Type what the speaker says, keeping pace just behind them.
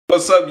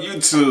What's up,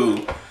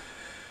 YouTube?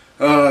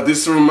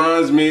 This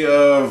reminds me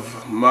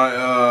of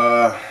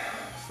my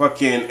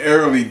fucking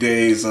early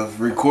days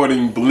of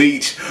recording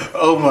Bleach.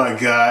 Oh my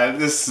god,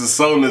 this is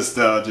so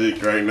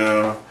nostalgic right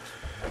now.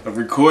 Of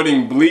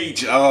recording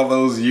Bleach all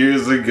those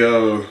years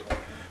ago.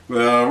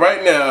 Well,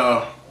 right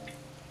now,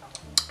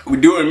 we're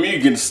doing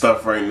Mugen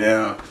stuff right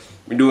now.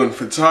 We're doing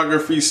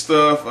photography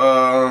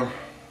stuff.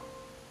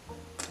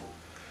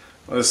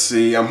 Let's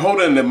see, I'm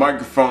holding the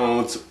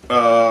microphone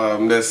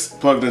that's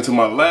plugged into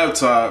my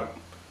laptop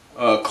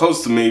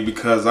close to me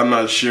because I'm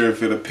not sure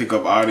if it'll pick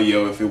up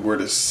audio if it were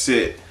to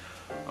sit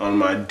on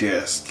my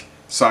desk,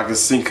 so I can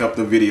sync up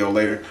the video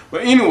later.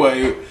 But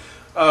anyway,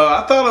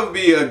 I thought it would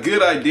be a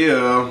good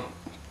idea,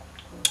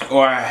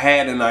 or I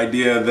had an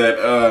idea that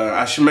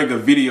I should make a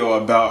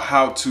video about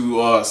how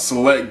to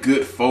select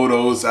good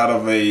photos out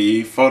of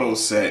a photo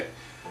set.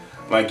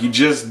 Like you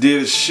just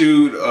did a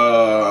shoot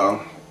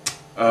of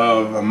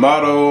a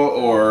model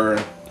or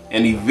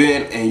an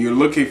event and you're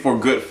looking for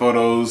good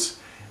photos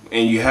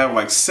and you have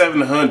like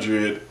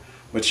 700,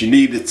 but you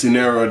need it to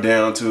narrow it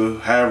down to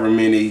however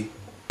many.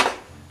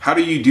 How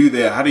do you do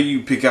that? How do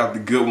you pick out the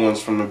good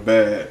ones from the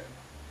bad?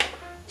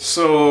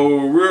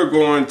 So we're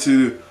going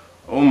to,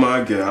 oh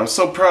my god, I'm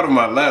so proud of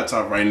my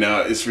laptop right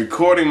now. It's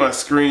recording my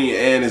screen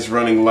and it's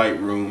running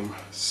Lightroom.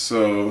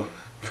 So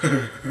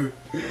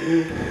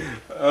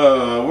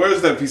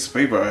where's that piece of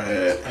paper I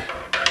had?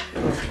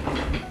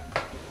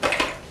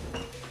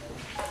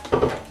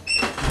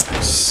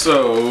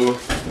 So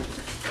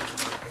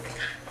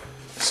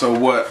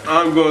what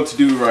I'm going to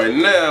do right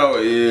now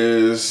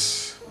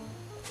is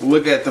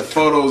look at the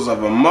photos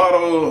of a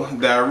model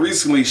that I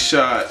recently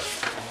shot.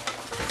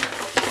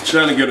 I'm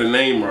trying to get her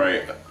name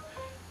right.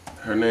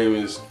 Her name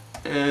is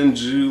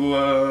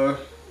Angela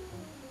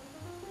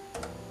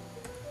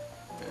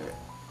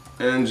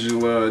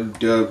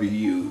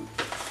W.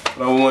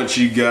 I want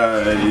you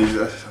guys,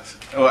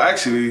 well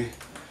actually,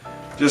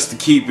 just to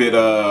keep it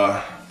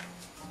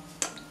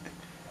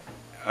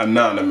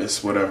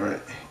anonymous, whatever,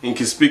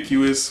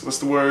 inconspicuous, what's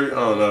the word? I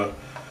don't know.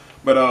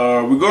 But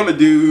we're gonna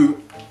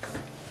do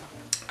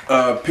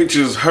her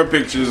pictures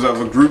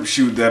of a group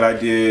shoot that I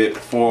did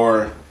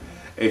for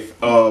a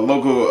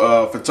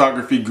local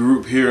photography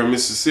group here in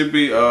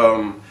Mississippi.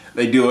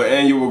 They do an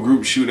annual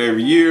group shoot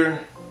every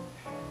year.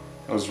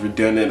 That was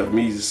redundant of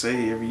me to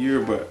say every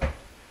year, but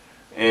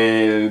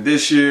and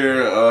this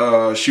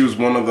year she was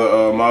one of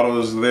the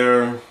models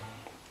there,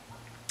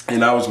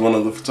 and I was one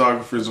of the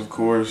photographers, of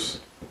course.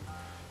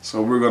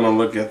 So we're gonna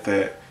look at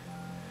that.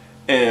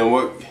 And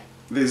what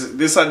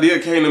this idea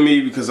came to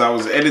me because I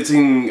was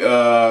editing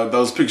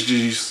those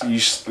pictures you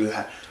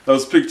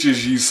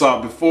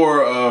saw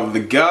before of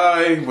the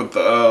guy with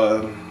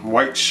the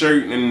white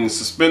shirt and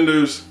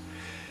suspenders,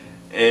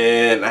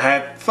 and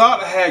I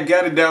thought I had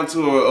got it down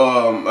to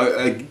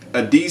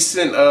a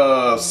decent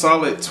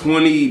solid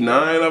 29,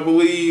 I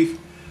believe.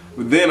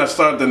 But then I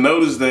started to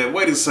notice that,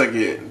 wait a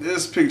second,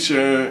 this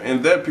picture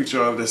and that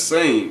picture are the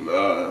same.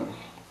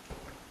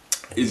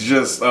 It's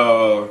just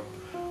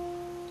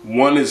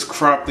one is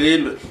cropped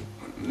in,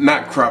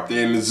 not cropped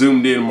in,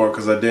 zoomed in more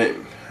because I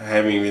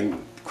haven't even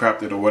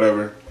cropped it or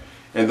whatever,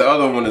 and the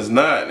other one is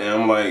not. And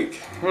I'm like,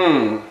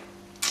 the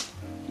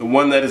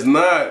one that is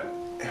not,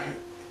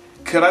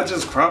 could I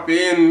just crop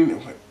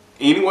in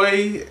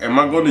anyway? Am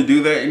I going to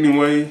do that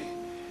anyway?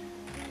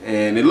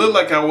 And it looked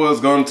like I was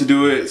going to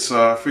do it,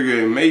 so I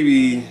figured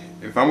maybe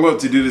if I'm going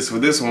to do this for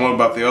this one, what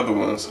about the other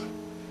ones?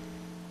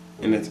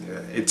 And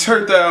it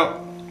turned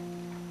out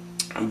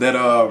that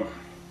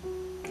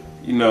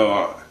you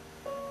know,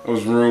 there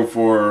was room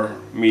for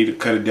me to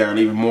cut it down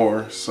even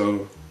more.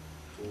 So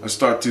I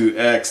start to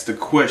ask the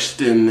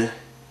question,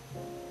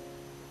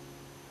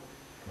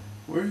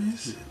 where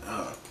is it?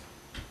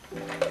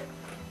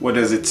 What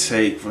does it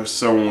take for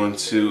someone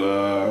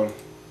to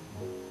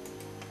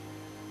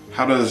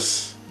how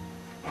does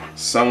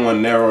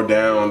someone narrow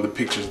down the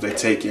pictures they're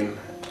taking?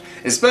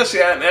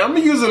 Especially I'm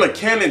using a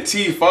Canon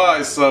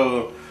T5,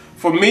 so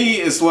for me,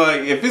 it's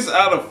like, if it's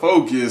out of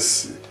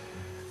focus,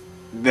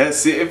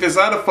 that's it. If it's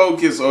out of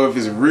focus or if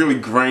it's really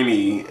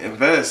grainy,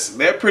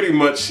 that pretty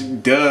much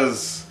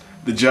does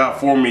the job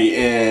for me,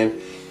 and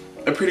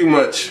it pretty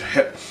much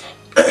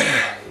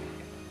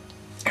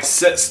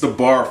sets the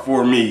bar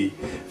for me.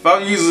 If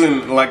I'm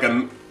using like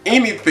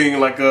anything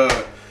like a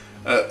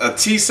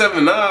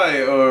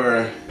T7i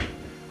or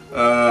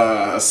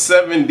a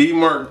 7D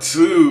Mark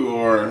II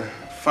or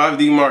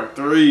 5D Mark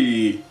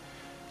III,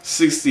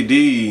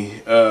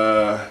 60D,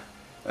 a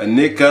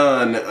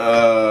Nikon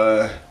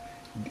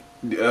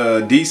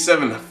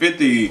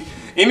D750,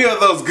 any of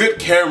those good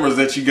cameras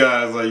that you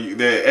guys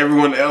that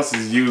everyone else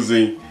is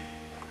using,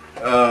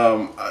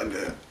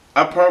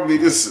 I probably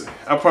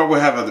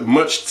have a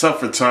much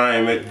tougher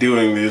time at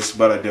doing this,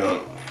 but I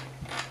don't.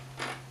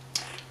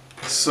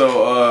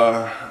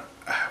 So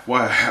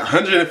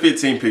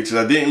 115 pictures.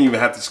 I didn't even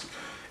have to.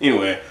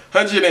 Anyway,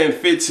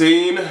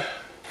 115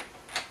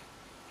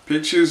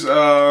 pictures.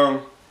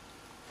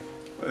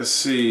 Let's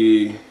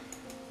see.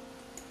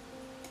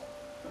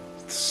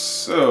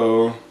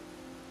 So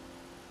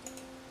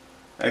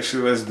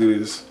Actually, let's do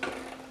this.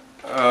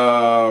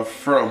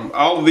 From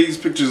all of these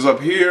pictures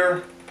up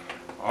here,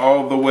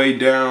 all the way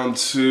down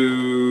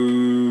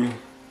to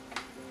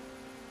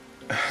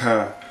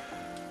I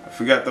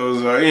forgot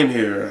those are in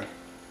here.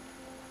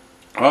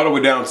 All the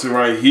way down to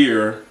right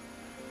here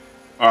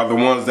are the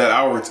ones that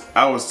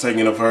I was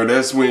taking of her.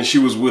 That's when she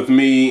was with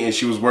me and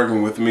she was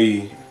working with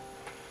me.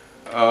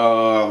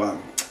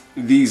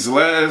 These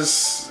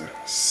last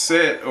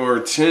set or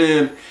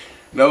 10,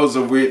 those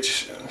of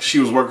which she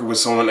was working with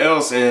someone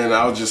else, and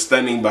I was just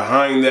standing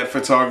behind that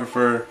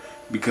photographer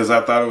because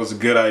I thought it was a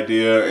good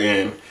idea,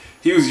 and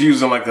he was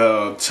using like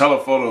a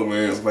telephoto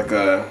lens, like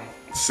a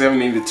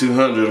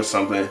 70-200 or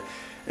something,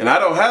 and I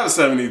don't have a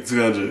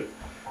 70-200.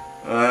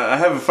 I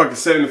have a fucking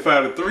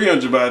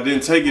 75-300, but I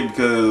didn't take it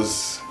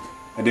because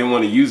I didn't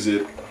want to use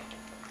it.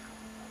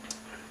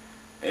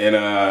 And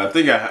I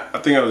think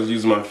I was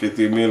using my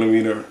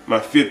 50mm, my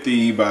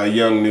 50 by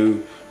Young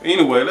New.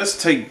 Anyway,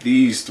 let's take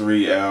these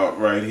 3 out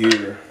right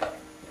here.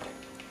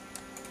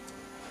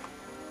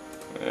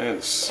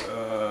 Let's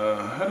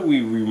how do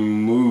we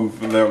remove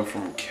them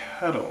from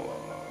catalog?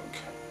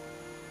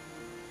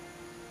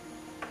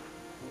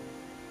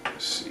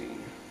 Let's see.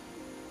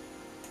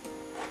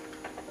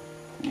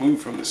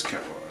 Move from this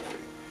catalog.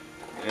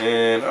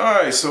 And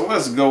alright, so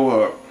let's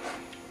go up.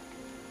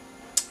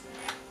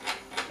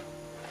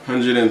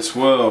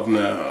 112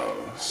 now.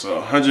 So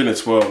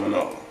 112 in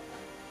all.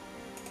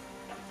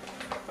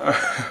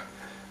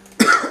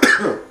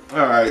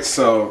 Alright,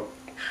 so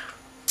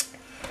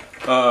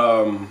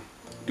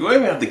do I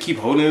even have to keep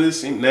holding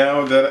this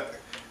now that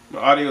my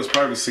audio is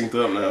probably synced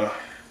up now?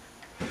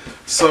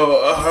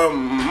 So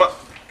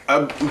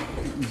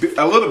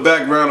a little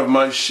background of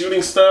my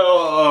shooting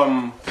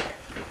style.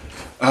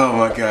 Oh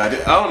my god,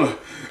 I don't know.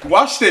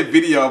 Watch that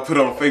video I put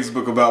on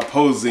Facebook about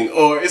posing,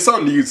 or it's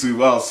on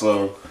YouTube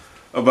also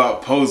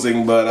about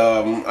posing, but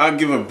I'll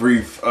give a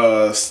brief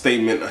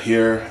statement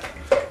here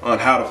on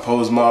how to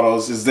pose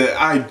models. Is that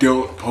I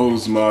don't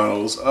pose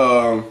models.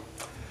 I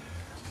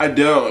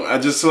don't. I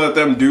just let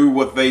them do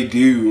what they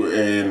do,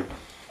 and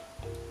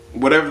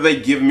whatever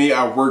they give me,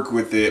 I work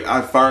with it.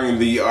 I find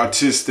the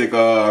artistic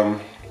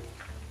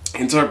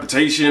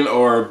interpretation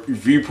or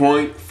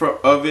viewpoint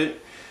of it.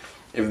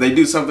 If they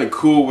do something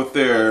cool with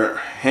their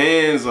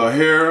hands or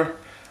hair,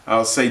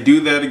 I'll say do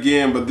that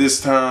again, but this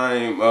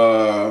time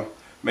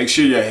make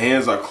sure your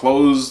hands are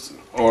closed,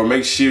 or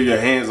make sure your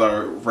hands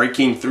are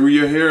raking through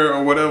your hair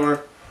or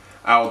whatever.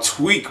 I'll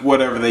tweak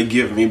whatever they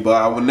give me,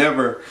 but I will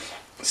never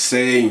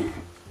say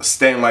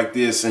stand like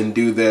this and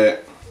do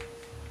that.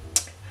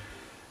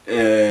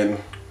 And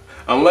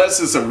unless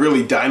it's a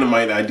really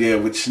dynamite idea,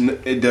 which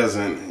it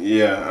doesn't.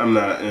 Yeah, I'm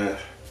not.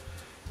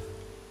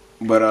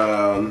 But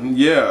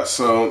yeah,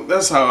 so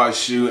that's how I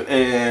shoot.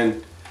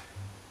 And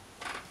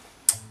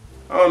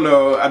I don't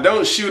know,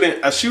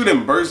 I shoot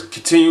in burst,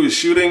 continuous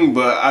shooting,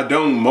 but I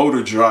don't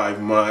motor drive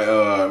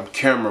my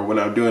camera when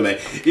I'm doing that.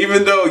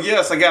 Even though,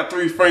 yes, I got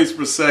 3 frames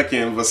per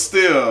second, but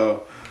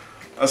still,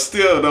 I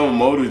still don't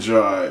motor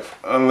drive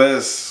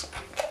unless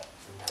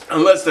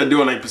they're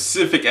doing a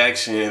specific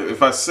action.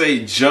 If I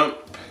say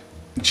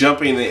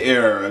jumping in the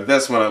air,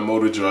 that's when I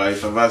motor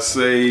drive. If I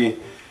say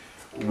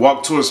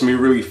walk towards me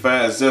really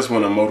fast, that's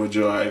when I motor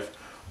drive.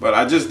 But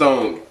I just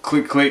don't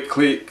click, click,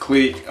 click,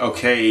 click,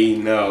 okay,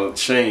 no,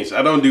 change.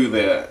 I don't do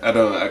that.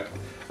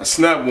 I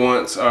snap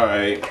once,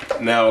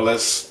 alright, now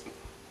let's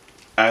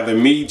either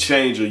me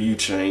change or you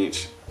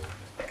change.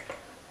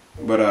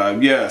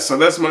 But yeah, so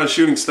that's my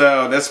shooting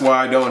style. That's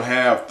why I don't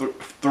have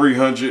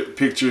 300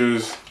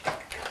 pictures.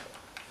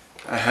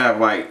 I have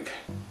like,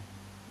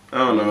 I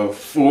don't know,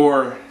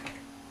 four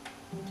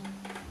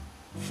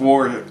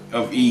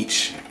of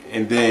each,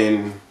 and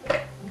then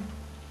I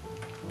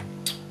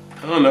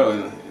don't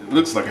know, it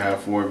looks like I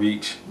have 4 of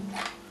each,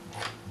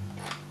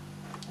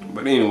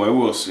 but anyway,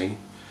 we'll see.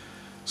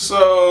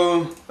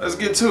 So let's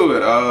get to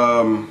it.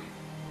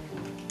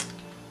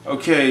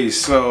 Okay,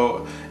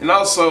 so, and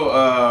also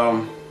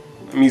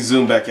let me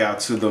zoom back out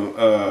to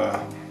the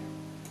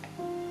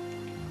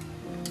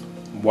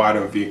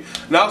wider view.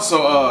 And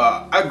also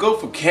I go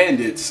for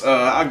candids.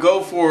 I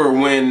go for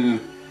when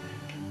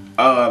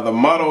the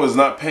model is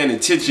not paying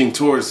attention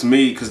towards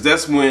me, because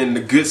that's when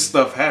the good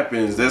stuff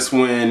happens. That's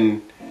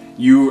when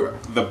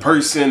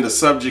the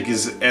subject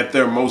is at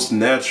their most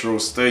natural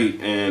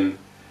state, and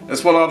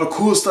that's when all the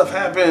cool stuff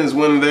happens,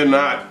 when they're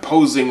not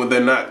posing, when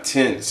they're not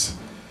tense.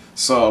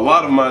 So a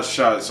lot of my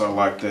shots are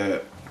like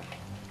that.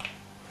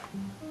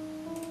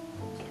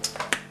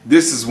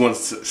 This is one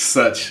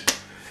such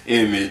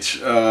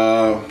image.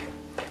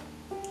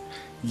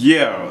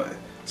 Yeah,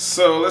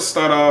 so let's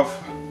start off.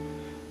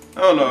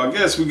 I don't know, I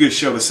guess we could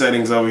show the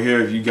settings over here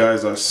if you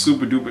guys are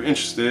super duper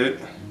interested.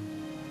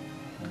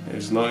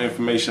 There's no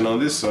information on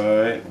this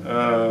side.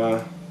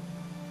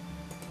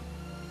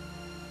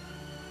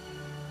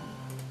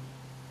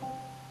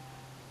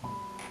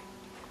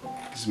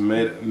 This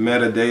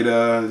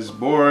metadata is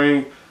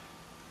boring.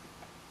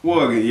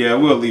 Well, yeah,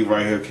 we'll leave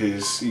right here in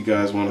case you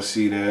guys want to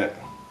see that.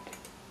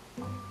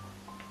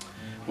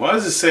 Why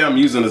does it say I'm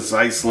using a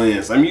Zeiss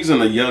lens? I'm using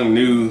a young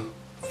new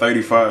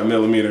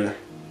 35mm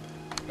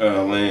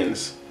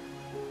lens.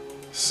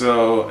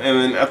 So,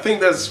 and I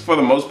think that's for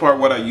the most part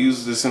what I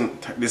use this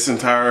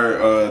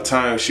entire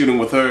time shooting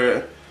with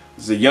her.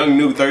 It's a young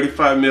new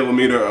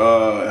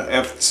 35mm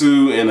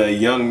f2 and a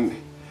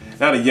young,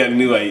 not a young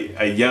new,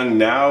 a young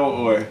now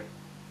or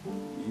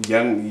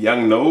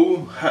young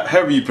no,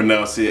 however you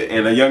pronounce it,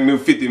 and a young new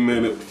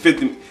 50mm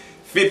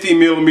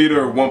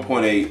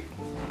 1.8.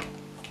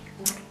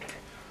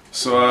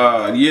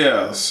 So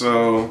yeah,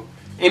 so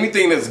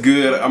anything that's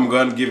good, I'm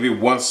gonna give it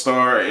 1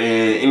 star, and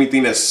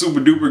anything that's super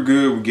duper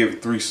good, we give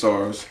it 3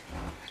 stars.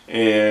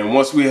 And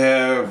once we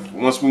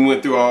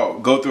went through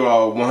go through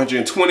all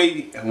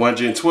 120,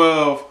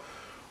 112,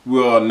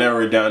 we'll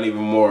narrow it down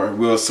even more.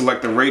 We'll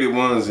select the rated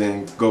ones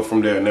and go from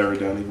there, narrow it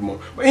down even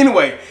more. But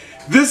anyway,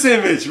 this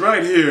image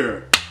right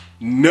here,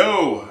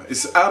 no,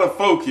 it's out of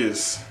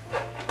focus.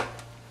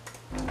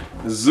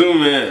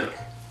 Zoom in.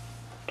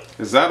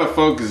 It's out of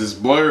focus, it's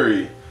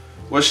blurry.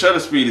 What shutter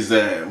speed is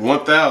that?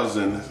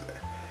 1000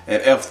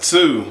 at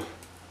f2.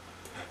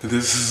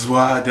 This is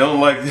why I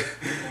don't like the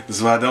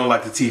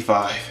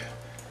T5.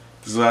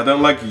 This is why I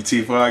don't like you,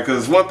 T5,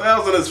 because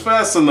 1000 is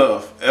fast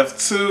enough.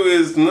 F2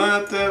 is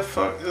not that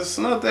it's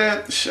not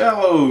that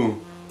shallow.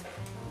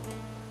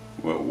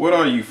 What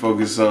are you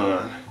focused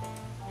on?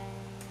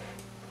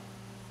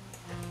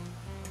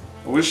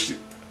 I wish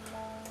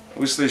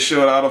they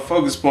showed out of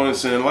focus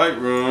points in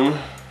Lightroom.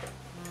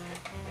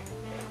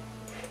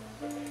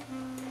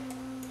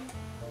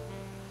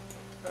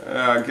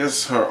 I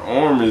guess her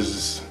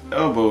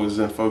elbow is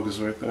in focus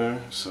right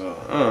there, so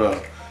I don't know.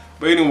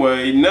 But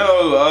anyway,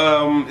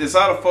 no, it's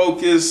out of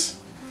focus.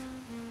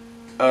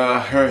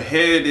 Her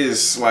head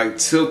is like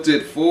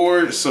tilted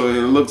forward, so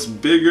it looks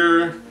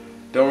bigger.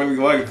 Don't really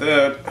like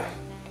that.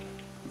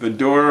 The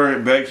door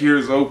back here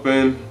is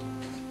open.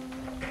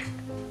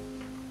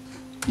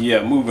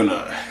 Yeah, moving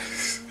on.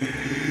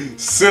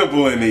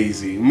 Simple and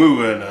easy.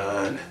 Moving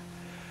on.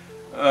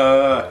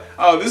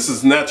 Oh, this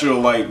is natural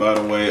light, by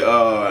the way.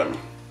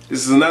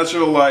 This is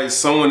natural light.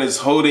 Someone is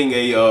holding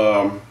a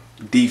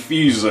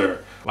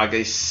diffuser, like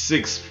a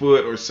 6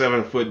 foot or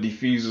 7 foot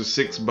diffuser,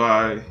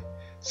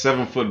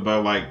 7 foot by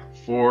like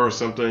 4 or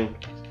something.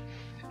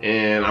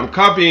 And I'm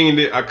copying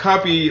it. I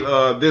copied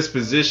this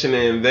position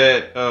and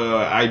that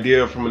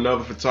idea from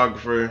another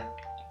photographer,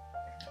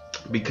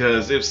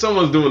 because if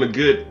someone's doing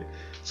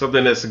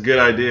something that's a good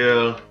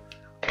idea,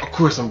 of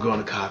course I'm going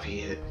to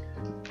copy it.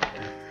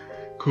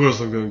 Of course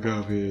I'm going to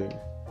copy it.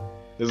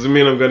 Doesn't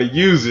mean I'm going to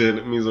use it.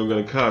 It means I'm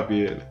going to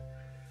copy it.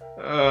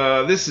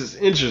 This is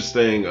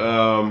interesting.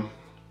 I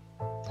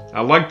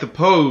like the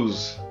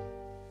pose.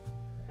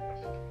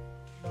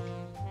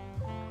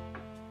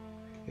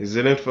 Is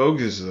it in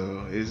focus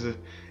though? Is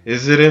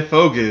it in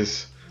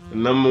focus? The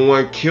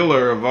 #1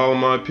 killer of all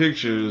my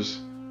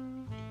pictures.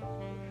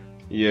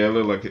 Yeah, it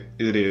look like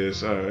it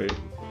is. All right.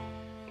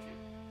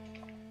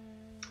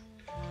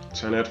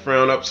 Turn that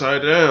frown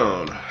upside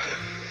down.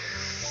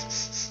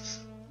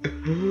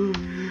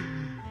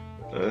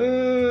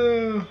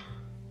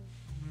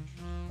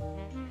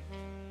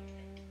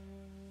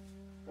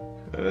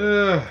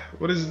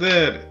 What is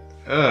that?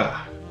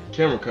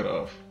 Camera cut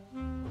off.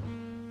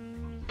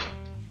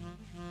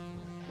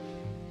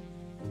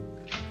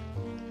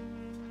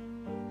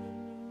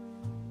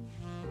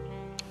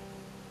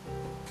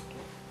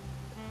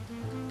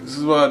 This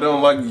is why I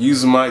don't like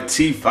using my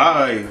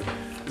T5.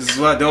 This is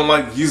why I don't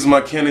like using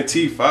my Canon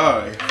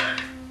T5.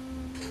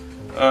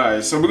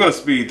 Alright, so we're gonna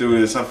speed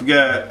through this. I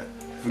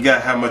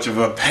forgot how much of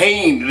a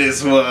pain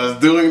this was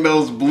doing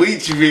those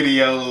bleach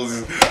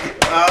videos.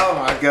 Oh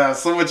my god,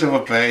 so much of a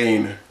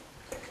pain.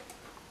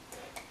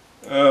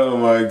 Oh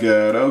my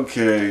god,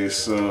 okay,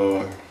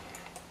 so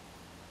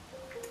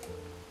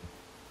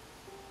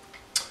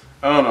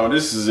I don't know,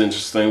 this is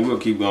interesting. We'll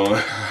keep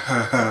going.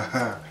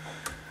 I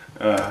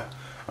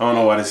don't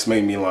know why this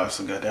made me laugh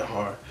so goddamn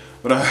hard.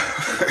 But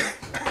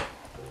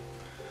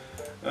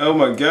oh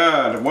my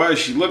god, why is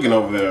she looking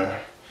over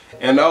there?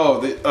 And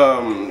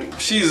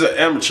she's an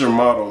amateur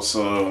model,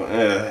 so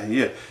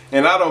yeah.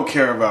 And I don't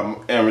care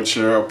about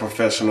amateur or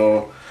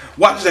professional.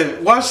 Watch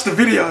the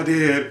video I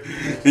did,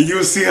 and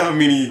you'll see how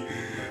many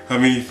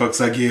fucks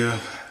I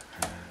give.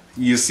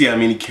 You'll see how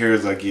many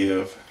cares I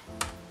give.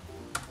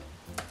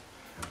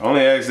 I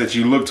only ask that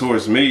you look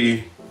towards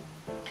me.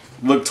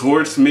 Look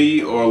towards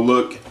me or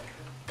look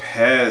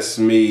past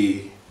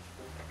me.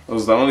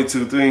 Those are the only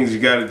 2 things you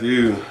gotta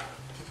do,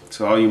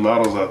 to all you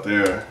models out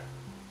there.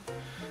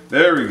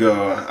 There we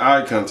go,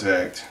 eye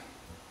contact.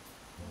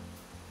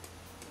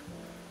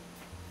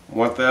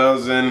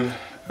 1000,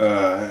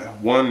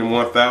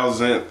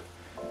 1/1000,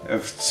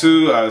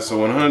 f2, ISO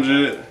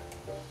 100.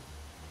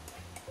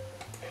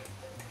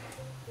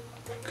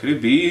 Could it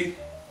be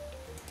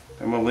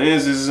that my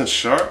lens isn't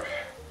sharp?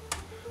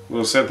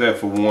 We'll set that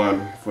for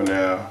 1 for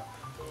now.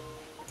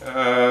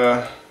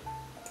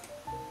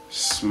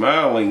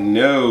 Smiling,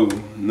 no,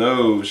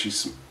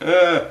 she's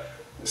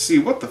see,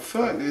 what the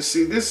fuck?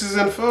 See, this is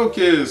in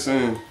focus,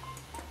 and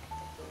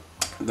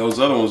those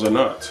other ones are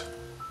not.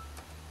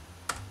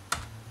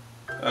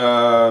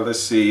 Let's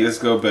see, let's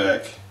go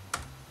back.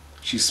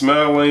 She's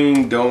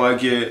smiling, don't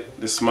like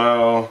it. The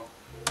smile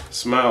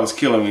is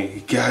killing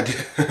me. God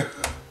damn.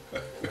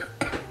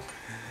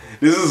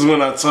 This is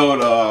when I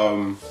told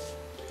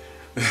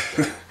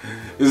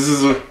this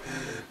is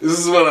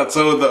when I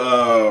told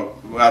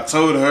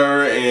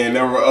her, and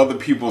there were other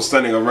people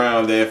standing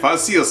around, that if I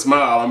see a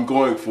smile, I'm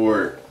going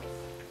for it.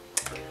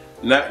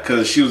 Not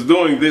because she was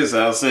doing this.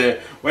 I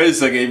said, wait a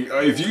second,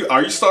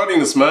 are you starting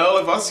to smile?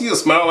 If I see a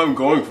smile, I'm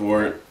going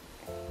for it.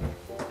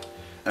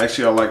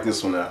 Actually, I like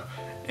this one now.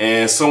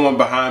 And someone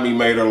behind me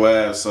made her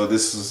laugh, so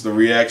this is the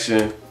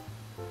reaction.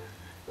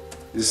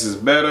 This is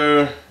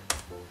better.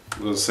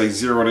 We'll say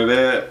 0 to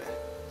that.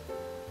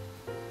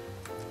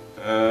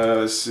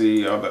 Let's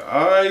see, are the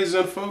eyes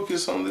in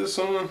focus on this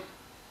one?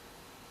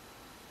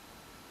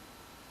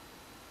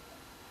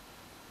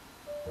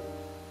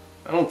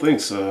 I don't think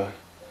so.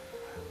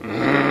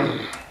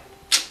 I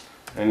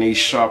need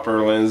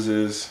sharper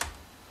lenses.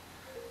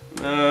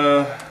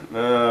 No.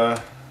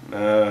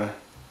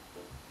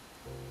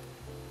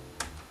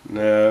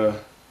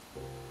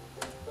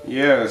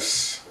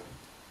 Yes.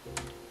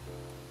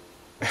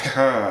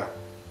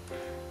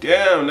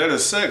 Damn, that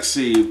is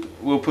sexy.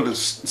 We'll put a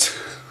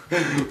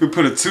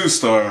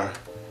 2-star.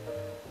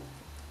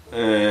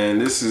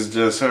 And this is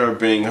just her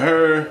being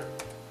her.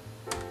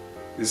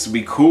 This would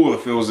be cool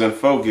if it was in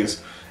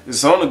focus.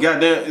 It's on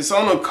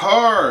a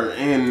car,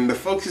 and the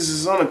focus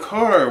is on a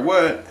car.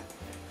 What?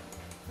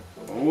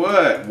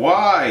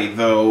 Why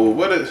though?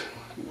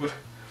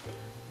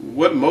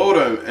 What mode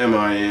am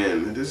I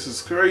in? This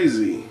is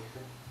crazy.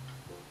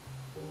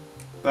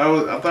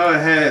 I thought I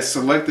had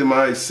selected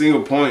my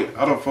single point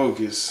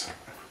autofocus.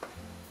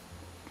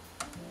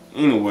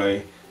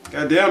 Anyway,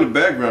 goddamn, the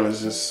background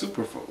is just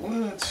super.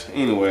 What?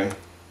 Anyway.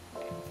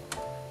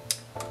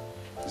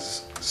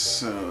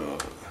 So,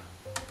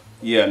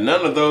 yeah,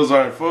 none of those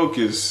are in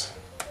focus.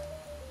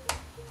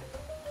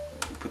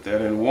 Put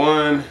that in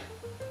 1.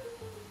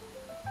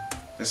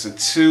 That's a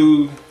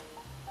 2.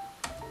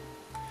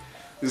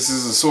 This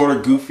is a sort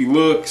of goofy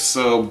look,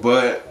 so,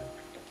 but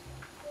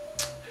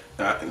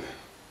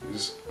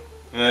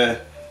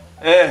anyway,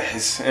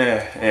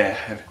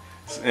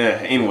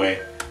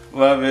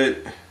 love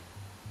it.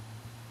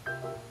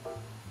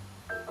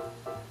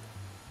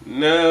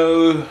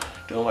 No,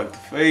 don't like the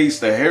face.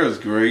 The hair is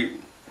great.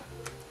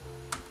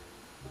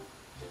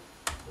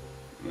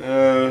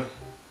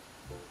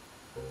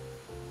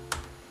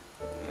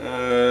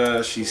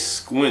 She's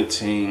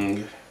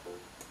squinting.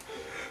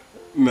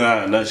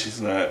 Nah,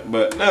 she's not.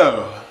 But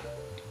no.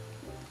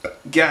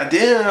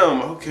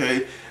 Goddamn.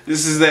 Okay,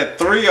 this is that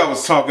 3 I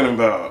was talking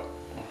about.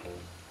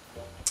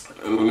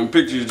 And the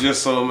picture is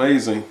just so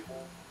amazing.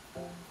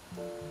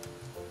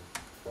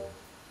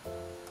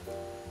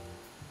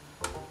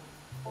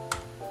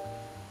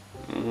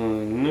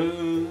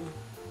 No.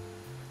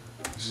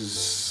 This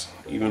is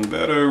even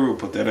better. We'll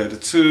put that at a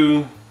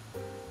 2.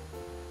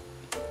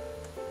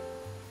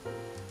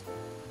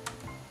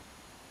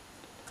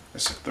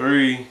 That's a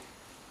 3.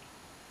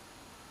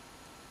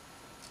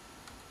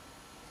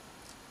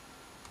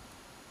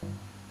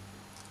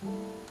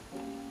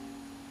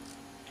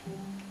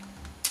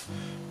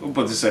 We'll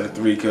put this at a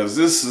 3 because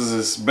this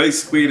is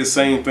basically the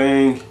same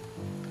thing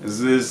as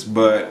this,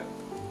 but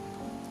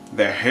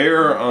the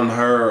hair on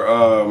her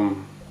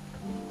on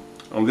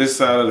this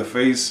side of the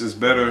face is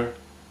better.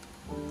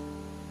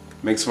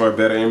 Makes for a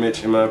better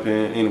image in my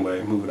opinion.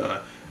 Anyway,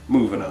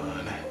 moving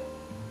on.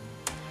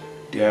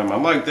 Damn, I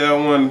like that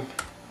one.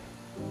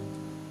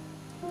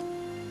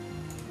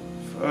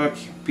 Fuck,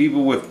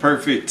 people with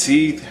perfect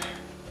teeth.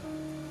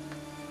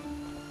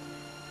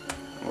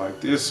 I like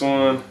this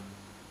one.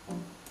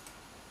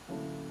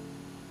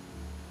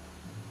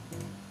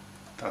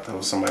 Thought that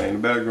was somebody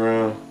in the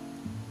background.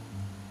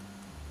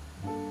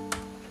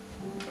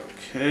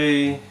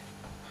 Okay.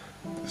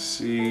 Let's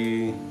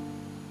see.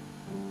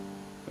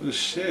 Oh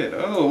shit.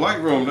 Oh,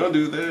 Lightroom, don't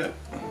do that.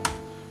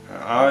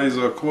 Her eyes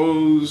are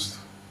closed.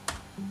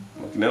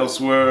 Looking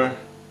elsewhere.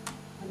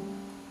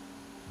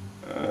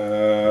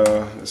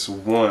 That's a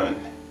 1.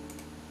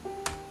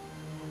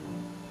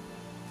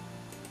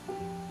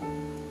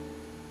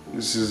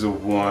 This is a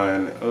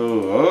 1.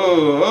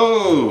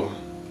 Oh.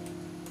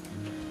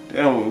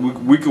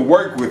 Damn, we could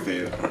work with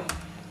it.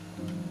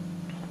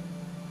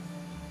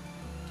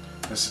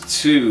 That's a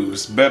 2.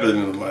 It's better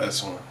than the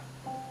last one.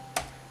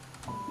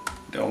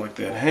 Don't like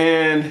that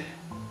hand.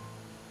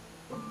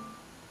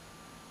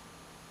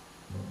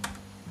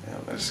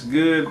 Damn, that's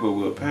good, but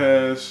we'll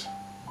pass.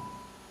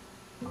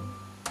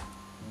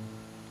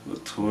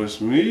 Look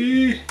towards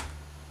me.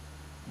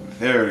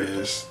 There it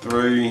is.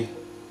 3.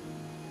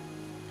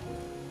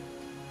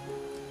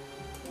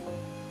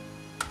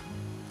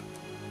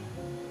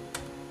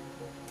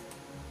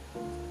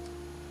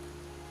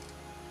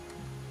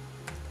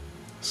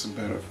 It's a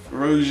better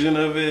version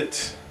of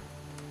it.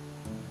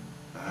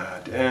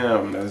 Ah,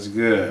 damn, that's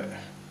good.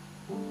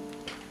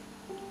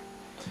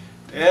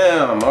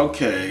 Damn,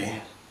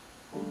 okay.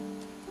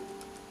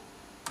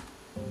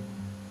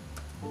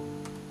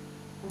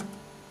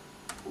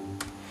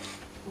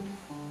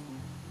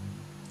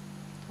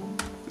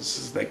 This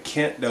is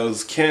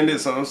those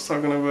candidates I was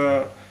talking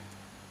about.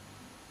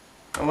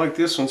 I like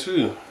this one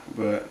too,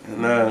 but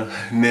nah.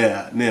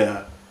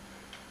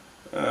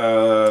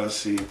 Let's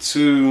see,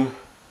 2.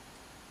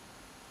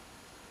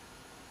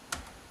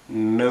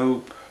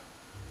 Nope.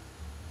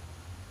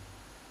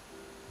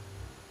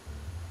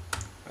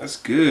 That's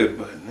good,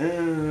 but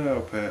nah,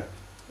 okay.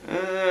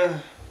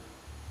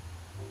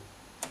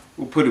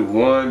 We'll put it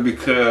 1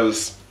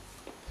 because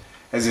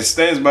as it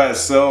stands by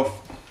itself,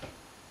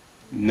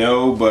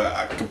 no, but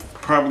I could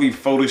probably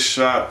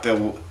Photoshop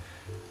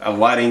a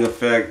lighting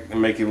effect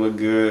and make it look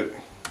good.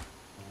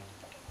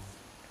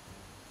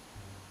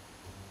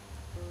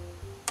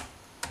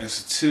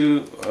 That's a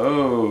 2.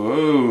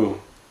 Oh.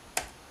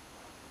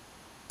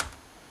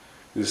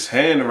 This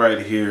hand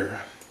right here.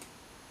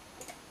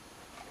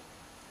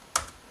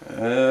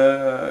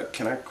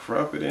 Can I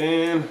crop it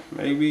in?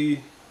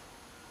 Maybe.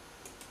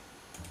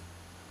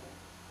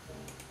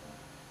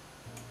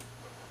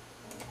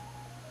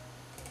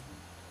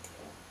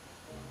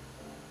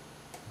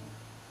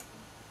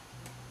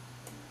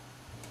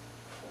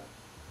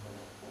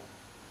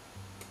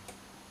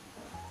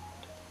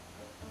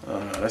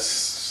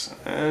 That's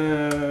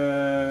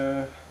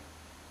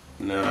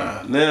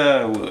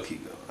nah, we'll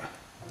keep going.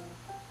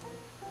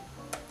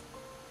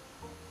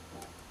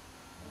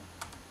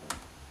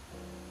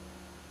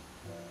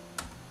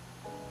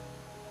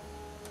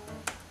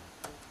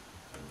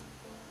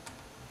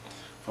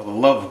 For the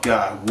love of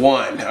God,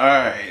 1. All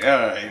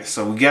right.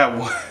 So we got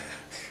 1.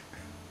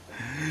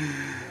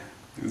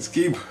 Let's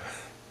keep.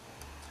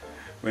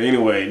 But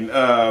anyway,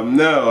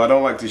 no, I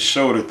don't like this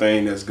shoulder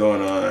thing that's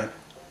going on.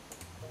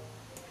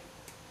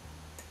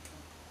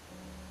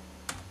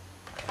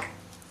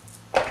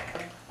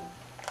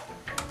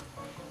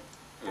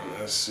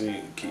 Let's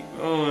see, keep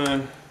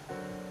going.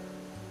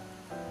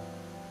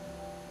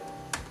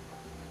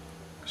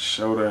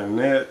 Shoulder and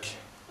neck.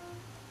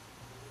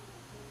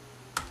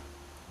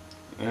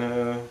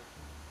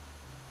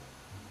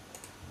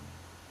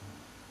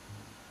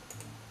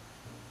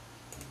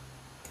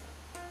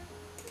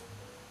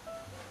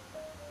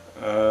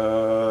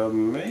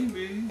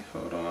 Maybe,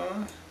 hold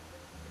on.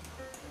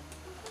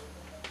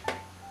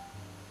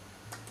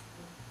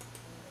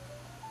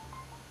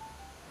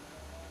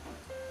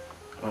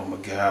 Oh my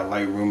God,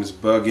 Lightroom is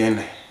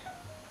bugging.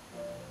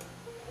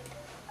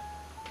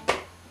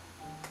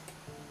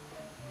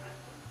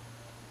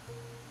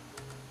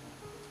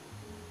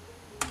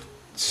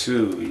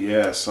 Two,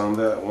 yes, on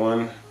that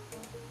one.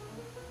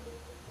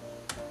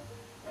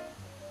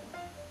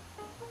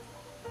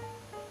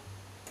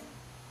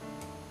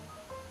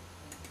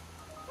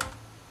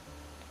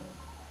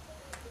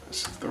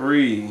 That's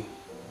 3.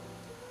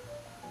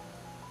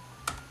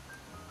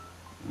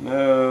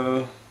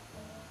 No.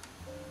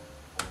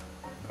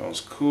 That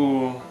was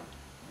cool.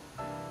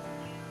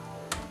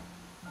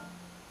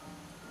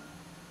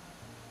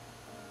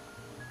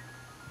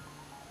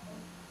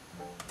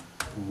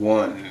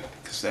 One,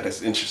 because that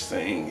is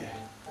interesting.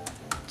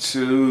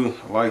 2,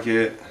 I like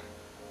it.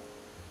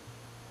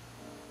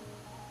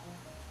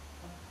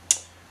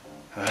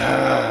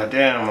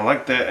 Damn, I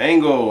like that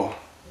angle.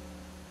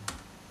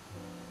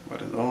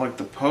 But I don't like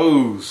the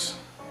pose.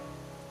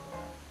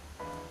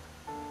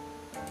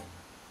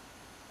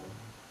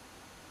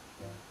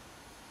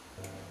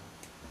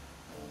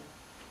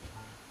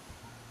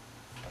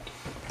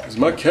 Is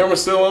my camera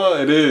still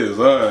on? It is.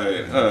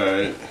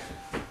 Alright.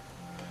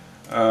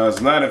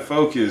 It's not in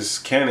focus.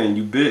 Canon,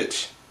 you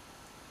bitch.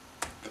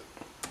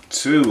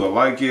 2, I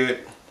like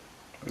it.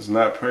 It's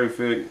not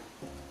perfect.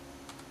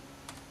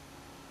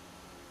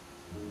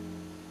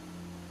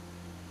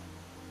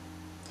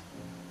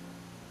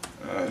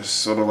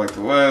 Sort of like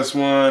the last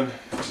one.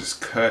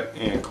 Just cut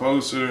in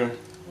closer.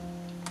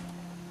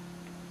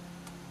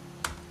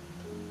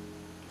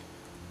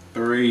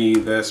 3,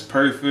 that's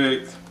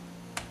perfect.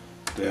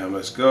 Damn,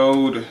 that's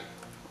gold.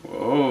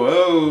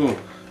 Whoa,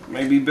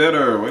 maybe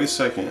better. Wait a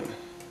second.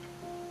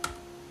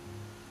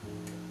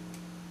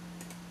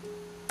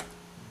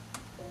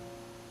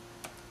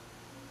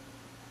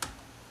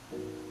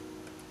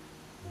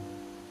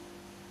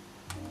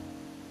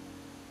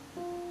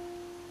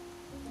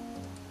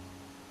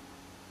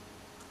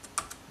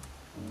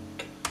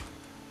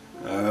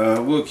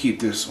 We'll keep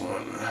this one.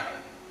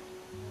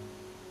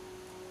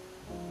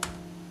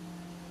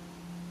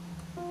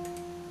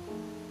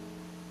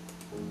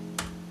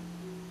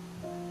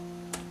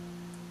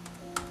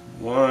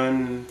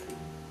 One.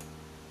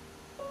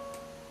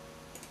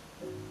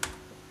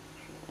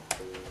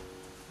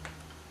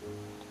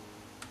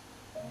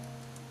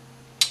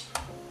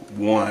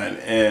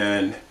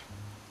 And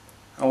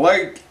I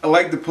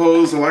like the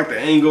pose, I like the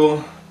angle.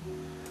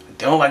 I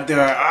don't like that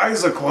our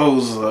eyes are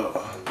closed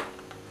though.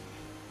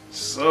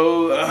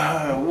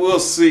 So we'll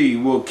see.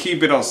 We'll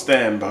keep it on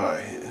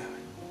standby.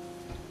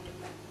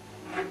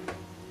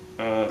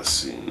 Let's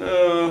see.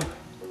 No.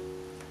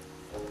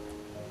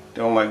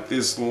 Don't like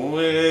this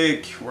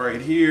leg right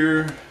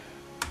here.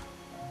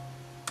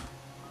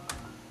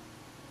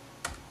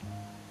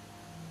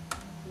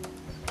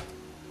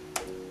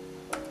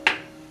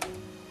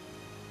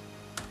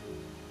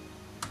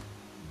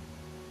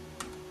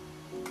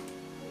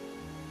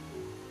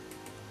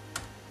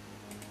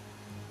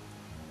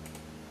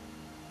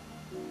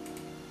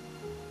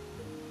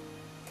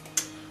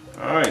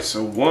 Alright,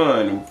 so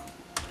 1,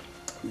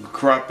 we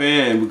crop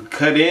in, we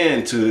cut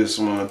into this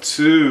one.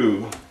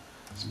 2,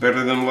 it's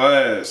better than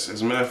last.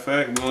 As a matter of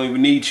fact, we don't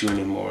even need you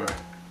anymore.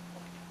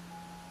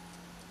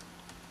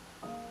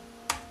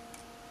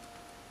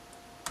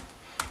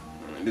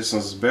 This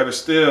one's better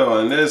still,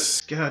 and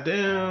this,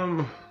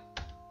 goddamn,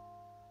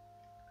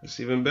 it's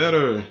even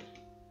better.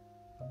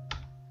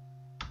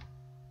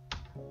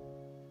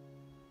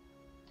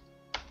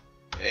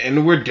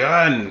 And we're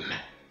done.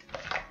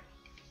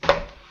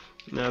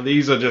 Now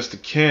these are just the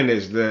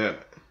candies that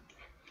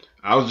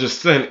I was just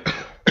saying.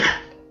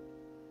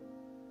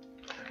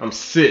 I'm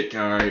sick,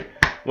 alright.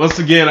 Once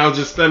again, I was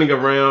just standing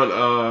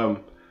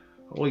around.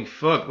 Holy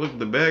fuck, look at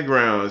the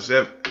background. It's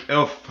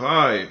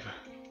F5.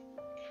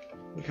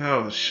 Look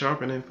how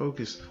sharp and in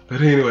focus. But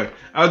anyway,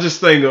 I was just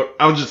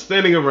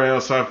standing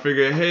around, so I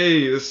figured,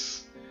 hey,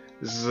 this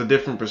is a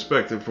different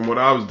perspective from what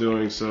I was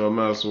doing, so I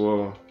might as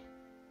well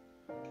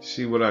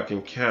see what I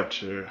can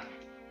capture.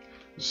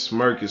 The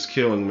smirk is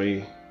killing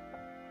me.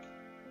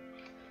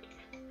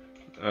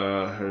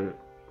 Her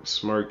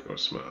smirk or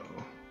smile.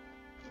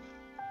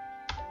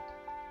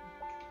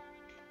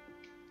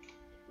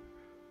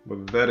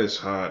 But that is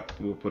hot.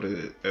 We'll put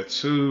it at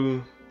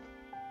 2.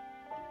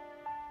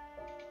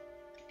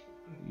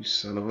 You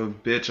son of a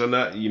bitch,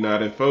 you're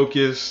not in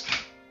focus.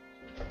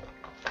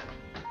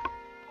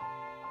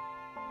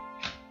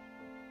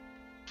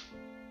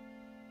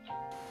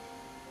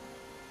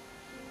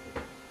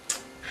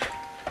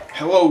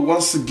 Hello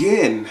once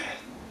again.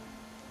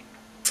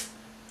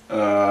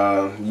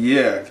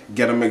 Yeah,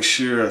 gotta make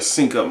sure I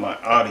sync up my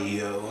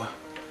audio,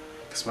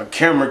 cause my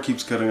camera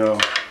keeps cutting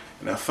off,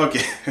 and I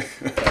fucking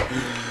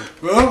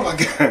oh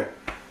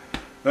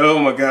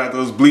my god,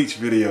 those Bleach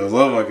videos,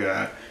 oh my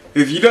god.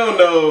 If you don't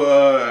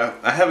know,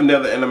 I have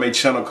another anime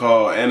channel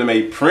called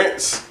Anime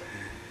Prince,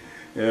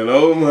 and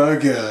oh my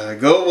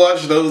god, go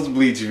watch those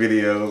Bleach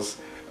videos.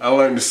 I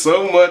learned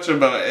so much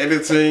about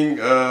editing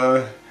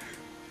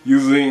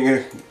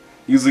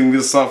using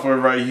this software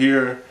right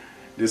here,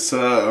 this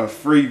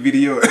free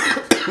video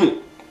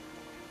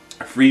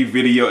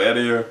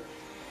editor.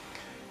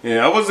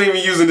 Yeah, I wasn't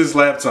even using this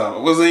laptop. I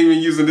wasn't even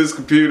using this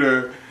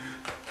computer.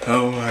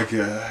 Oh my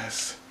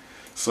gosh.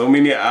 So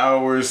many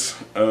hours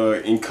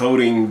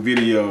encoding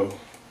video.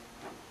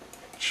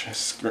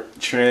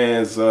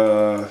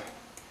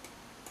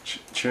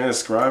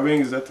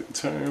 Transcribing, is that the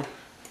term?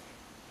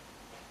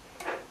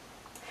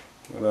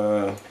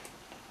 But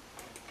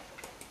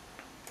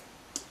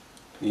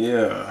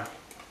yeah.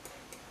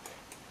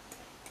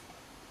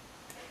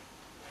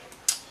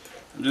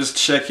 I'm just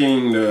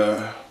checking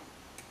the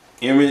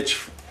image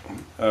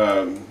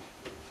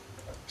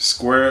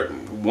square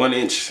 1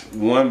 inch,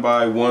 1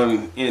 by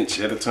 1 inch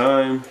at a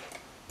time.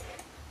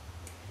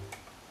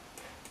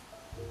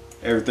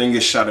 Everything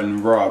is shot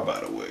in RAW,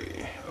 by the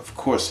way. Of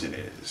course it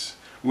is.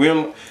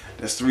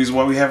 That's the reason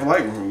why we have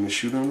Lightroom, to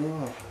shoot in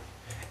RAW.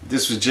 If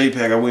this was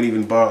JPEG, I wouldn't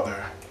even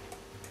bother.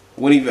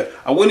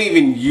 I wouldn't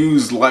even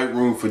use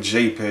Lightroom for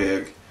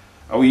JPEG.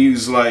 I would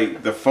use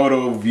like the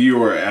photo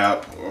viewer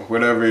app or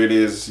whatever it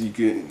is you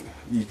could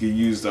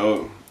use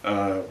the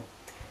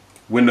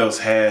Windows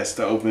has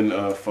to open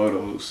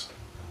photos.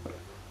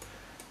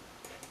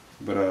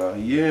 But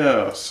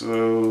yeah,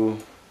 so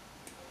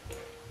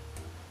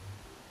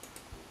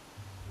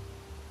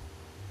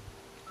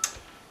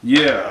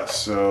yeah,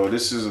 so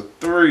this is a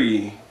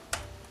 3,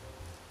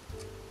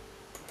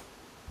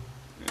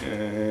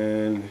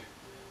 and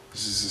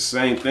this is the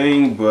same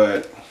thing,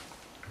 but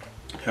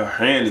her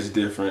hand is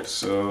different.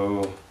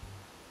 So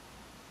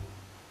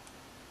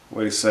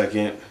wait a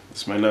second,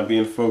 this might not be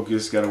in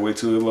focus, gotta wait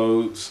till it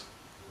loads.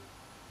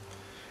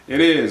 It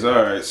is.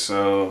 Alright,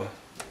 so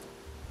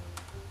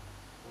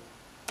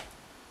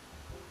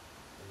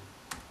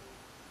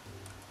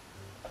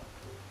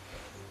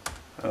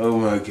oh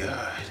my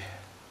god.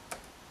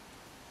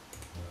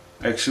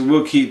 Actually,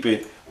 we'll keep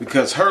it,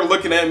 because her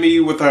looking at me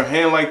with her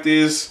hand like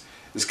this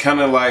is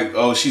kind of like,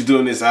 oh, she's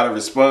doing this out of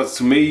response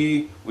to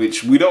me,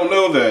 which we don't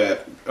know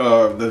that.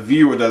 The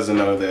viewer doesn't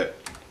know that.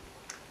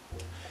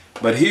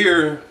 But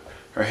here,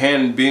 her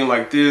hand being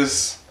like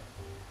this,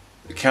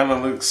 it kind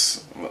of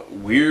looks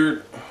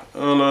weird. We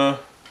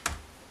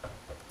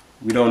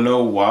don't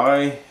know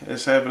why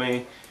it's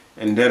happening,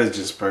 and that is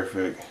just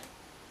perfect.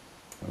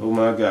 Oh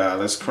my god,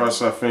 let's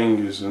cross our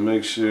fingers and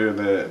make sure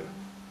that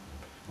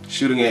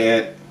shooting it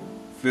at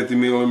 50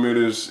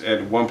 millimeters at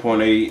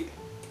 1.8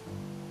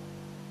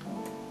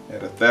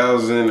 at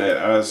 1000 at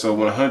ISO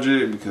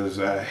 100, because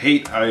I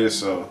hate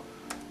ISO.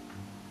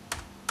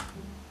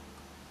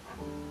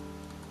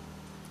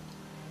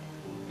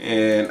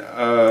 And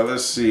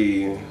let's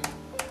see.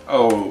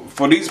 Oh,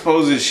 for these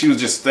poses she was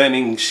just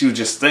standing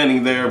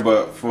there,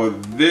 but for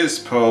this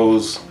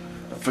pose,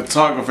 a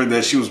photographer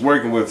that she was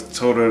working with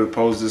told her to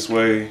pose this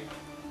way.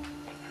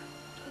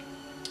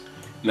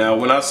 Now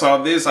when I saw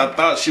this, I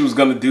thought she was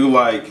gonna do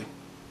like,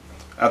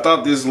 I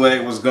thought this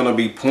leg was gonna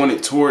be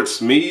pointed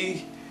towards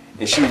me,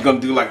 and she was gonna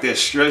do like that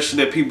stretch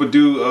that people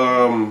do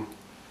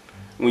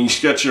when you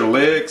stretch your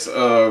legs,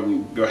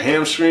 your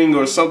hamstring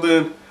or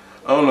something.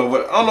 I don't know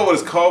what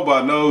it's called,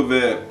 but I know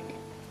that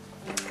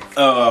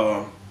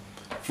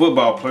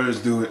football players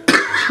do it.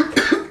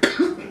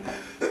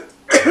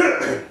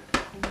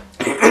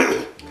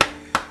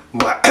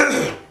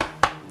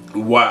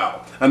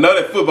 Wow. I know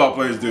that football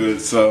players do it.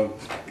 So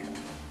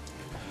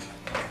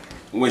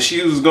when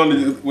she was going,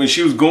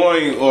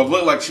 or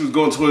looked like she was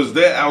going towards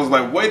that, I was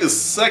like, wait a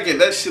second,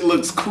 that shit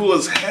looks cool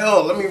as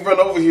hell. Let me run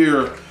over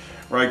here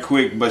right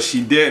quick. But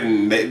she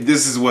didn't.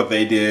 This is what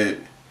they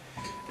did.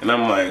 And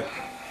I'm like,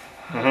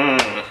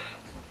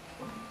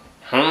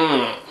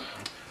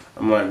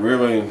 I'm like,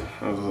 really?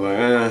 I was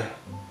like,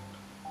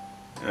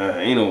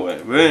 ain't no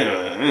way. But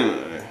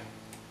anyway.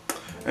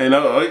 And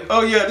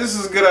oh yeah, this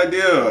is a good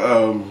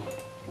idea.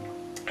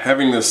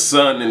 Having the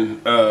sun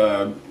and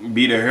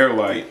be the hair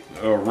light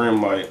or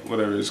rim light,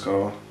 whatever it's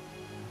called.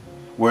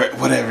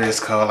 Whatever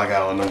it's called, like I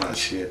don't know about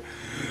shit.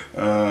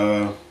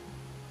 But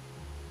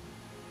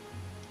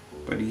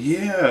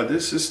yeah,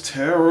 this is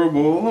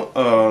terrible.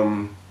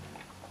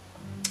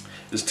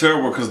 It's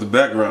terrible because the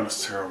background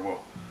is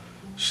terrible.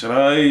 Should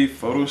I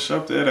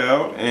Photoshop that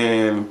out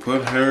and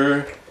put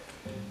her?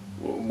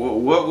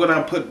 What would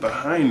I put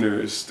behind her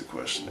is the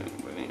question.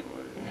 But anyway.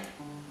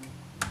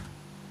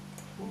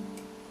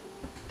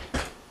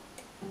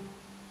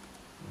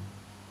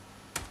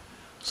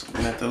 So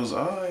looking at those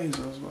eyes,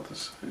 I was about to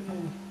say.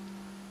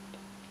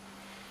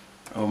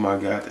 Oh my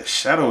god, the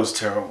shadow is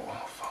terrible.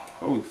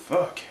 Holy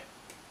fuck.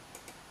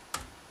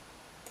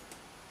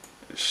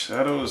 The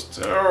shadow is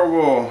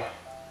terrible.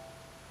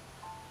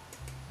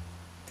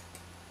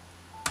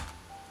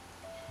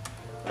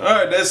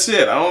 Alright, that's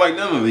it. I don't like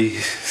none of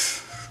these.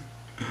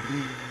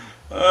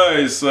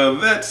 Alright, so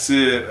that's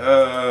it.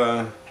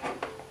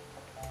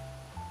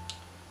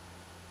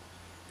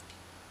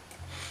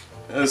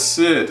 That's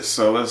it.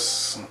 So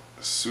let's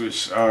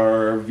switch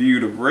our view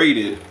to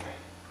rated.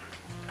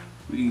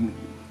 We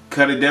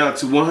cut it down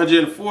to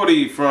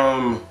 140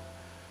 from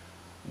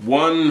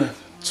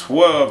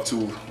 112 to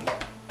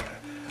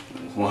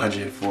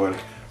 140.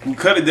 We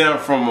cut it down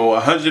from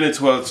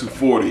 112 to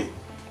 40.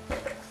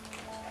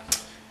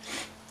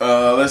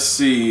 Let's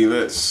see.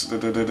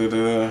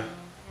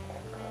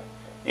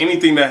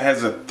 Anything that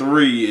has a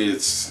 3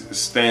 is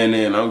staying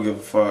in. I don't give a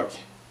fuck.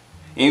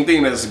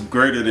 Anything that's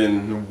greater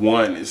than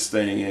 1 is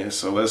staying in.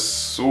 So let's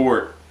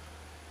sort.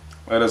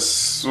 Let us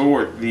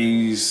sort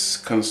these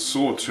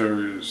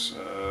consultors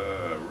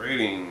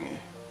rating.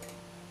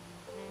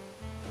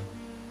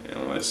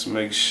 And let's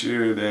make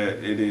sure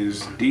that it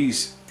is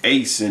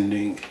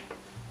ascending.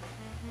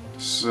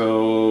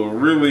 So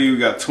really we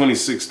got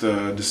 26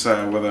 to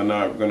decide whether or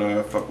not we're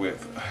gonna fuck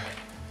with.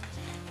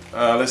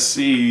 Let's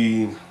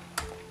see.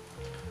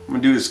 I'm gonna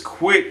do this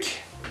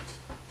quick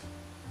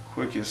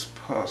as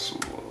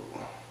possible.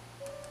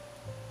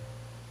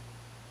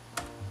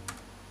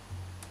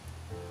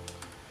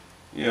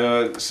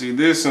 Yeah, see,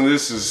 this and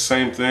this is the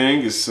same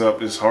thing,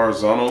 except it's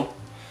horizontal.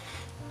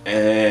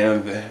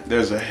 And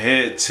there's a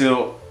head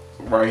tilt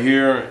right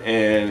here,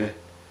 and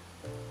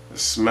the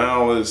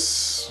smile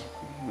is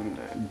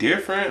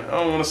different. I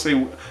don't want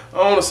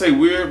to say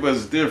weird, but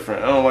it's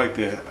different. I don't like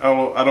that.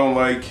 I don't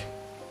like.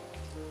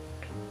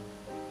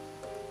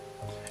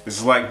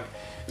 It's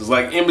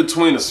like in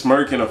between a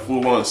smirk and a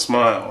full-on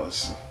smile.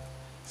 It's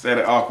at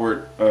an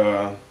awkward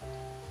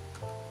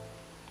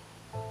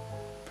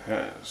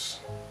pass.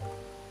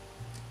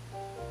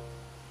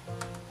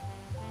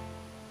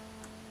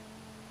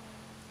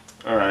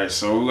 Alright,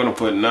 so we're gonna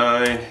put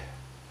 9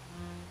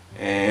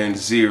 and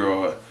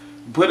 0.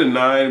 Put a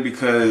 9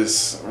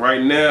 because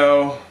right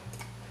now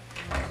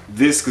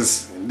this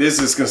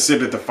is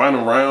considered the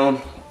final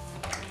round.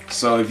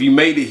 So if you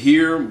made it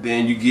here,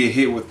 then you get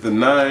hit with the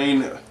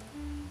 9.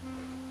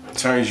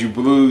 Turns you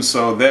blue,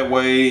 so that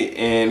way,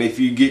 and if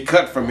you get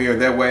cut from here,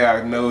 that way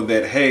I know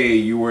that, hey,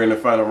 you were in the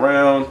final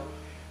round.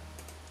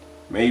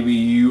 Maybe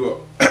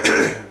you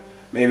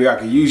maybe I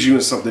could use you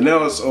in something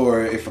else,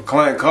 or if a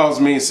client calls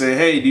me and say,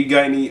 hey, do you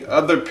got any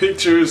other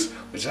pictures?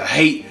 Which I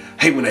hate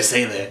when they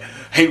say that.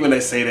 Hate when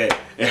they say that.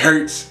 It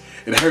hurts.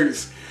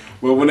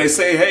 But when they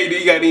say, hey, do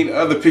you got any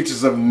other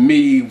pictures of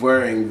me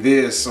wearing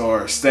this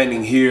or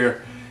standing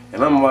here?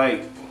 And I'm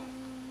like,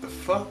 the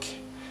fuck?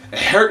 It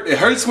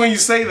hurts when you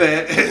say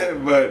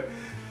that, but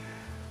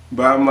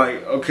I'm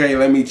like, okay,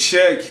 let me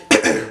check.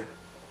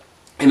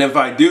 And if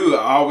I do,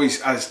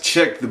 I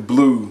check the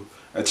blue.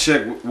 I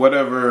check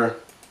whatever.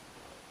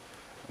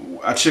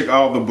 I check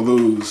all the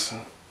blues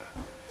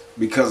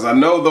because I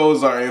know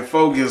those are in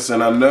focus,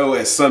 and I know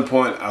at some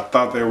point I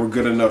thought they were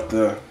good enough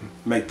to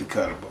make the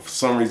cut, but for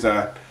some reason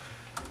I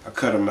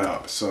cut them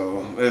out.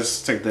 So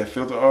let's take that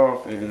filter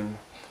off and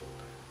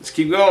let's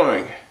keep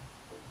going.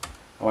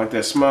 I like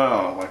that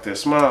smile.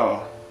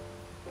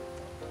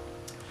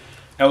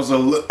 That was a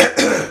look.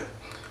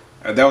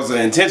 That was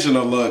an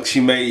intentional look she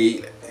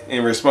made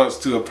in response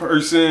to a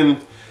person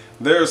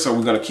there, so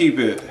we're gonna keep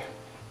it.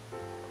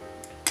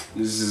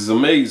 This is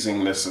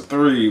amazing. That's a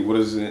 3. What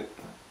is it?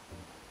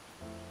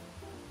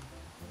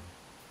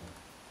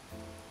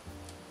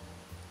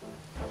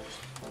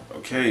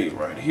 Okay,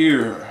 right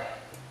here.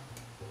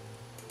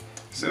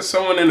 This Is there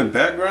someone in the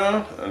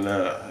background?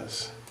 Nah,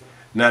 it's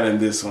not in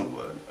this one,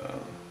 but.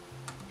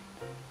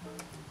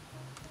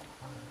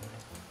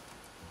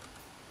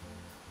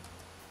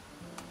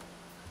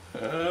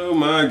 Oh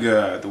my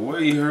God, the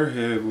way her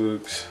head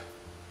looks.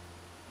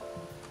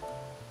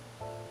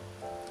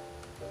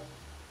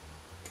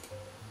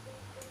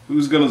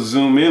 Who's gonna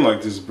zoom in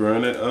like this,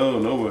 Burnett? Oh,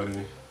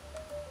 nobody.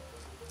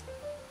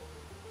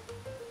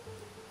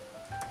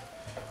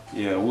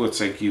 Yeah, we'll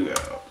take you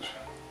out.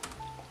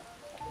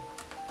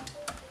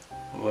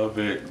 Love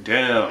it.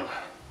 Damn.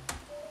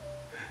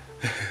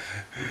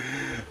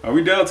 Are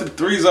we down to the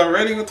threes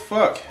already? What the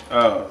fuck?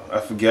 Oh, I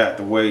forgot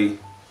the way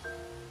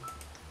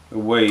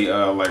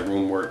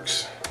Lightroom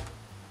works.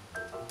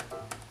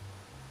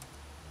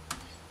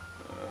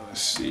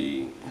 Let's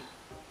see.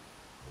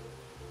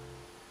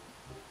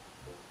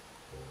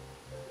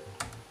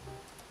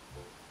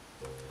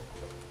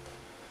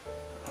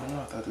 Oh,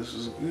 I thought this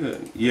was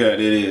good. Yeah, it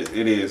is.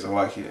 It is. I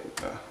like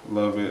it.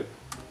 Love it.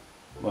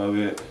 Love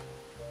it.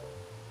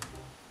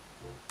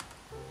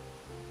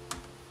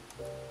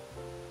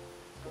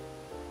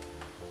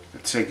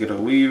 Take it or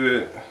leave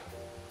it.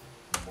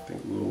 I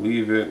think we'll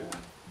leave it.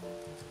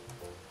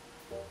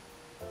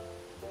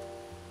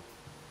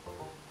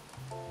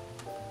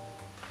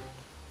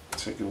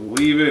 Take it or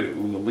leave it.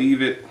 We'll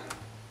leave it.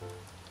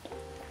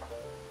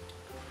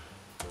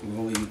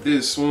 We'll leave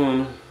this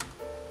one.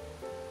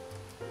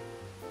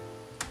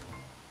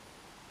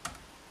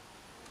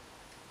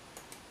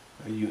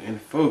 Are you in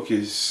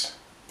focus?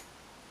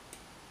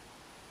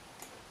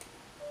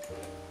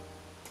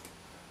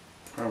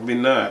 Probably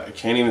not. I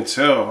can't even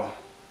tell.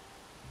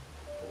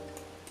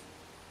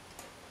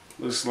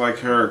 Looks like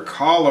her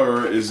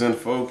collar is in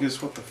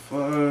focus. What the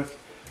fuck?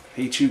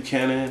 Hate you,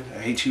 Canon. I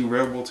hate you,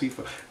 Rebel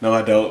T5. No,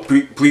 I don't.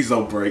 Please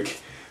don't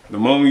break. The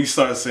moment you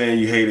start saying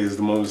you hate it is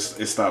the moment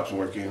it stops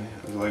working.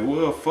 It's like,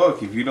 well,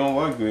 fuck, if you don't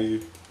like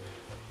me.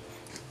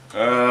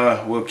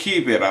 We'll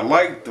keep it. I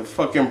like the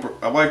fucking,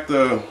 I like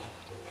the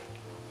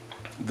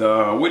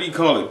what do you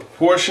call it?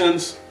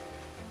 Proportions?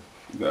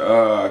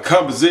 The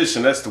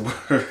composition, that's the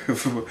word.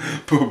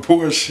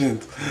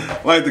 Proportions.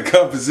 I like the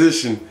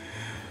composition.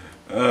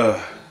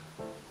 Love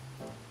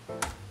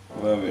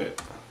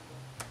it.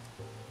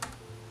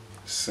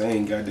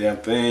 Same goddamn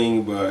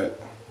thing, but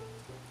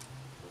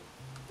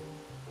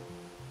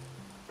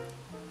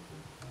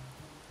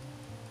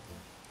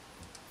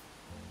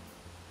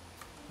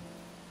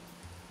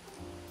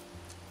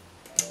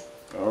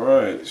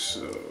alright,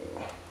 so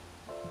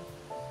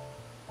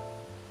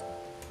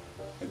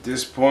at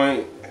this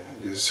point,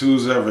 it's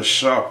who's ever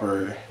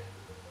sharper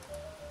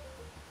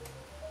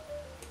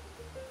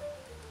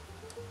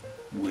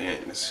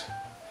wins.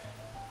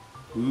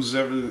 Who's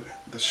ever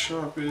the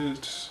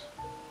sharpest.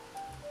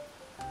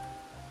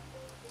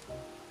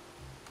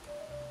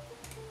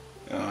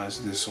 It's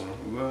this one,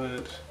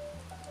 but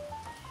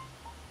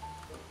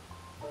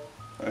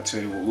I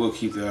tell you what, we'll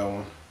keep that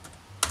one.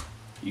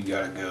 You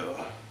gotta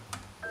go.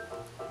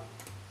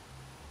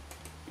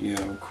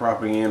 Yeah,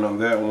 cropping in on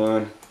that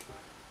one.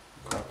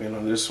 Crop in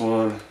on this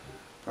one.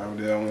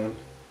 Probably that one.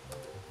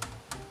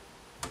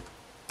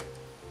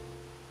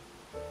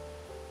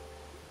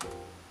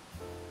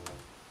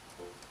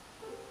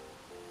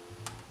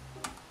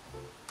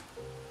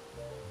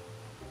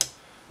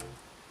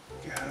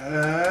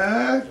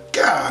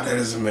 God, that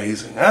is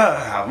amazing.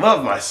 I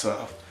love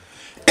myself.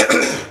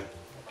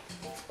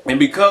 And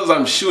because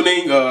I'm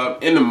shooting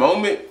in the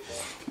moment,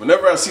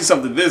 whenever I see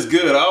something this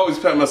good, I always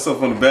pat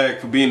myself on the back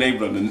for being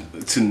able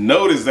to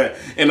notice that.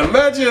 And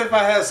imagine if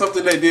I had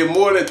something that did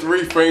more than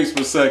 3 frames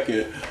per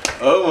second.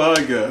 Oh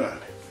my God.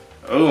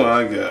 Oh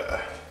my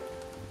God.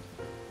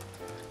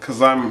 Cause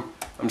I'm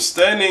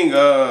standing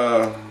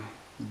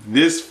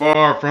this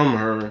far from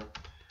her.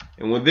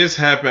 And when this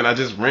happened, I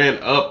just ran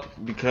up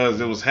because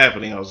it was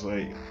happening. I was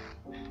like,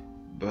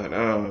 but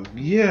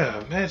yeah,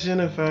 imagine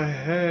if I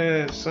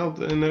had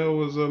something that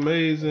was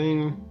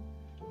amazing.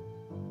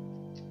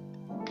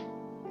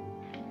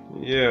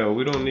 Yeah,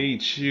 we don't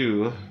need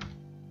you.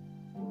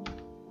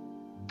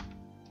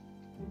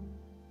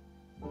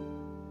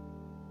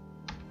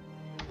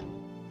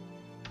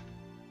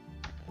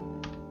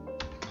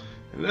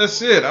 And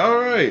that's it, all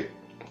right.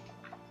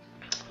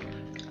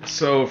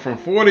 So from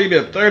 40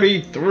 to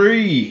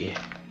 33.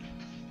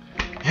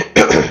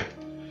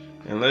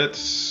 And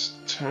let's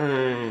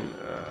turn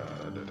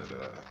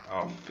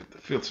off the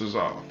filters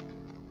off.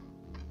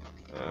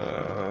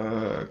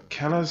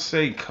 Can I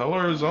say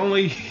colors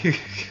only? Can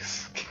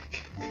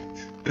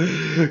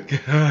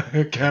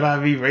I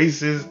be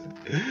racist?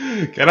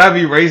 Can I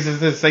be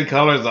racist and say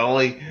colors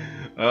only?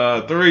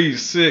 3,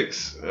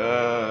 6,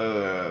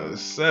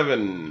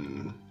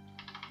 7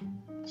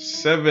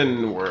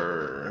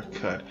 were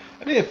cut.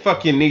 I didn't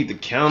fucking need to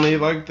count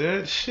it like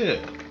that. Shit.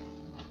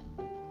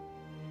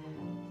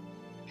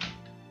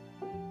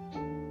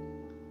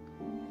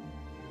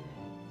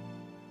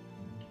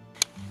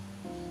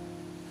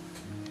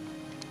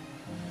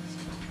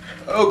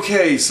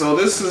 Okay, so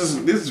this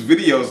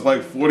video is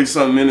like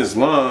 40-something minutes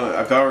long.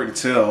 I can already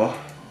tell.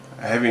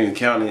 I haven't even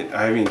counted.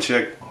 I haven't even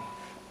checked.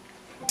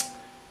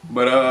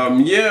 But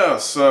yeah,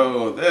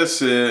 so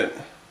that's it.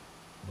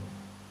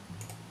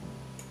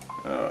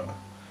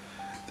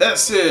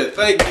 That's it.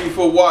 Thank you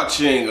for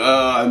watching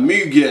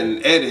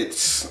Mugen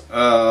Edits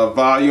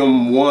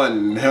Volume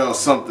 1. Hell,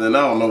 something.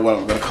 I don't know what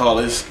I'm gonna call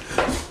this.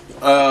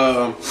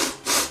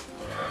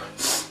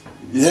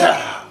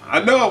 Yeah, I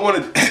know I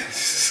want to.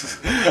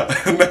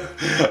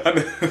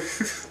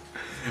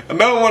 I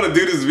know I want to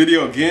do this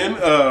video again.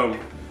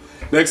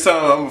 Next time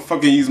I'm gonna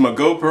fucking use my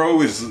GoPro,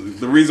 which is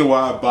the reason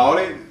why I bought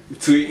it,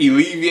 to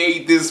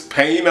alleviate this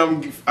pain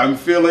I'm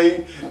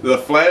feeling, the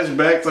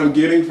flashbacks I'm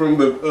getting from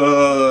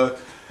the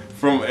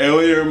from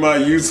earlier in my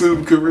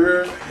YouTube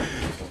career.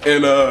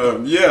 And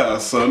yeah,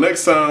 so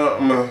next time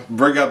I'm gonna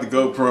break out the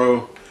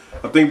GoPro.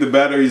 I think the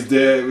battery's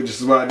dead, which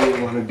is why I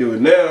didn't want to do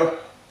it now.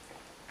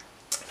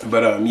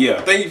 But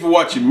yeah, thank you for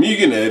watching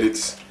Mugen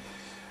Edits.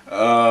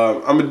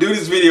 I'm gonna do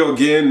this video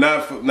again,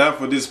 not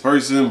for this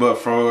person, but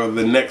for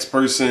the next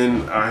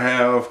person I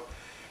have,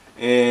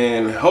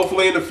 and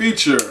hopefully in the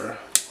future,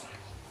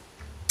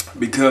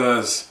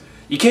 because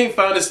you can't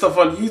find this stuff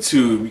on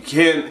YouTube. You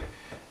can't.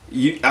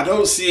 I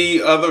don't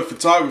see other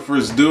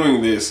photographers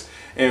doing this,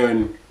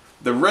 and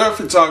the rare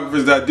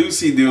photographers that I do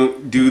see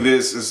do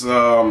this is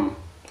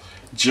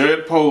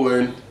Jared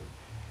Poland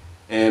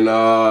and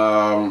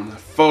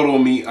Photo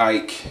Me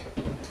Ike.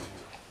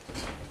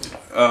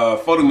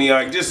 Photo Me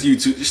Ike, just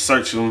YouTube, just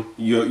search them,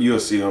 you'll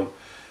see them.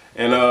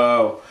 And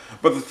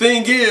but the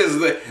thing is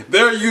that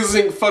they're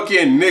using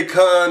fucking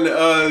Nikon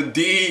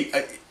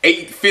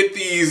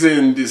D850s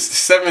and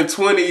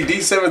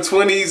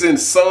D720s and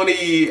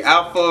Sony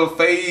Alpha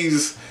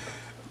Phase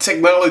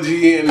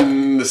technology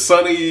and the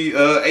Sony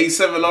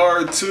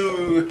A7R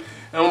II.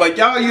 And I'm like,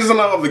 y'all using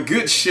all the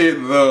good shit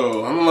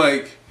though. I'm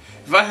like,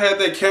 if I had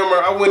that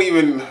camera, I wouldn't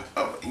even,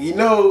 you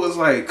know, it was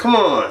like, come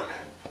on.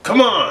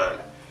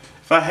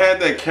 If I had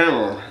that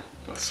camera,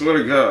 I swear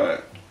to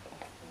God,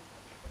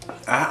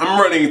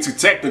 I'm running into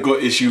technical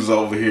issues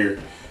over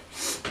here.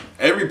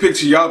 Every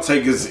picture y'all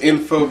take is in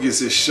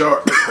focus, is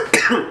sharp.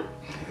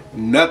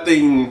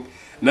 Nothing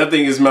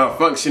is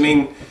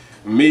malfunctioning.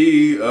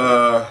 Me,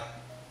 y'all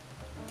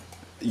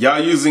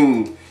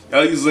using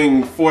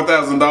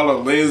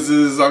 $4,000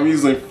 lenses. I'm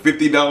using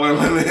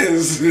 $50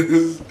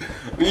 lenses.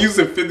 I'm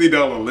using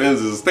 $50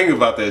 lenses. Think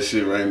about that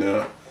shit right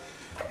now.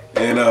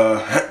 And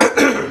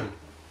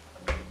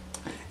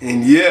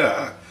and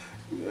yeah,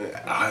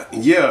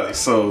 yeah.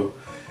 So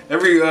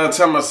every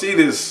time I see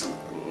this,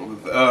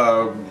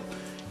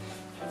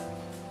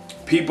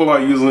 people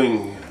are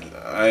using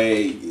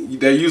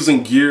they're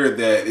using gear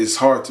that is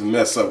hard to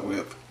mess up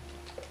with.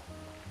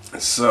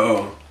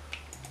 So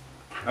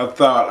I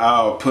thought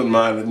I'll put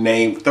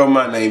throw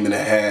my name in a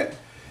hat,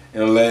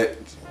 and let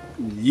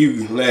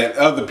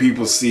other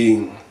people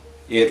see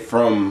it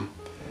from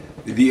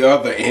the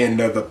other end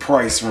of the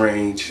price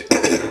range.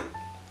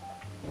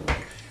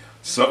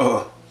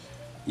 So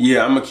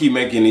yeah, I'm gonna keep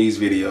making these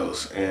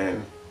videos,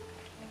 and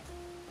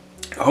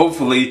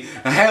hopefully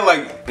I had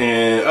like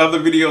other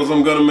videos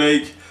I'm gonna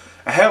make.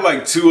 I had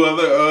like 2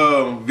 other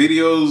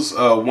videos.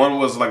 One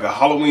was like a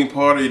Halloween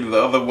party,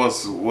 the other one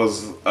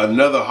was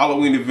another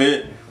Halloween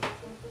event,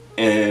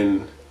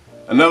 and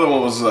another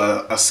one was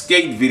a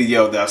skate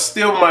video that I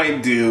still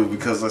might do,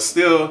 because I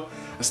still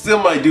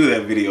might do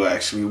that video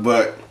actually.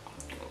 But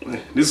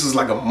this was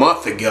like a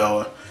month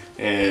ago,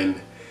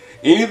 and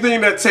anything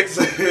that I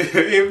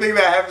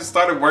haven't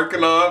started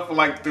working on for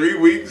like 3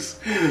 weeks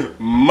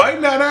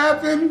might not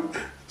happen.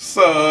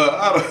 So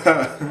I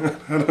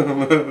don't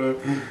know.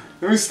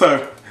 Let me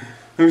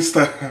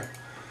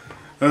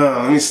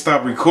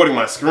stop recording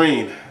my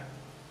screen.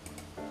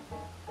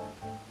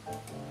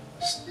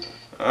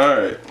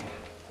 Alright.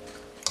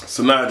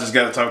 So now I just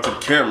gotta talk to the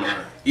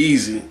camera.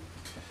 Easy.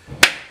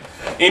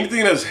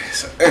 Anything that's,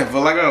 but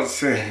like I was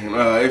saying,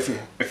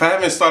 if I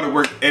haven't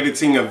started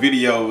editing a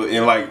video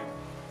in like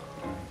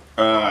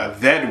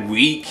that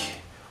week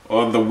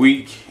or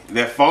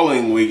that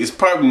following week, it's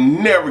probably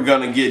never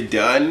gonna get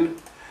done.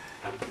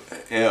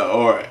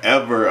 Or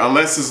ever,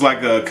 unless it's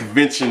like a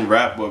convention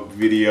wrap-up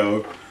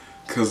video,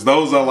 because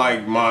those are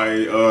like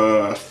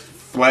my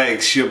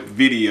flagship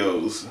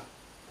videos.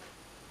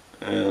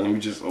 And let me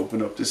just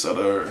open up this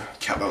other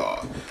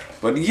catalog.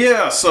 But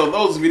yeah, so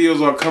those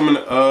videos are coming,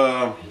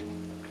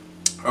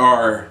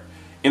 are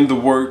in the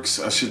works,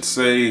 I should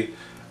say.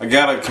 I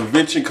got a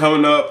convention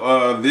coming up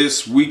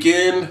this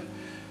weekend.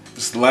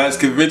 It's the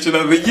last convention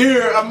of the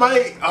year.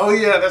 Oh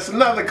yeah, that's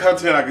another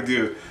content I could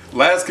do.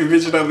 Last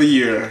convention of the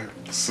year.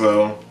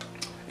 So,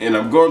 and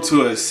I'm going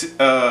to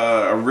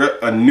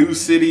a new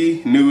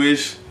city,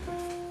 newish,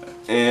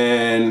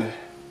 and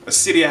a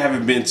city I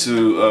haven't been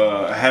to,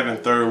 I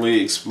haven't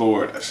thoroughly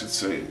explored, I should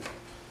say.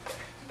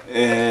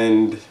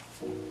 And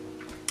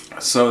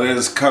so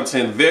there's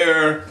content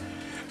there.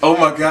 Oh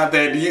my god, the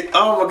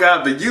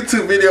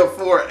YouTube video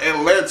for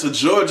Atlanta,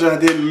 Georgia I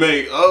didn't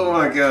make. Oh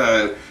my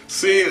god.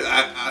 See,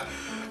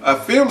 I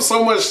film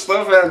so much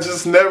stuff and I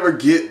just never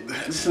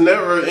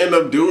end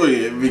up doing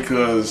it,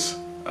 because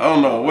I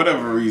don't know,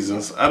 whatever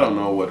reasons. I don't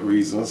know what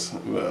reasons.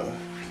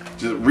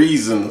 Just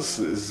reasons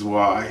is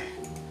why.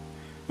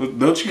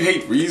 Don't you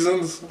hate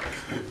reasons?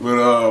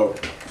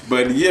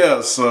 But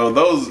yeah, so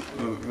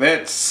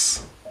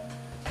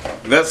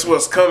that's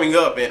what's coming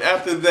up. And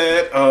after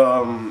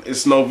that,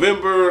 it's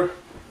November.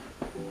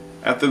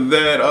 After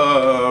that,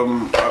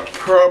 I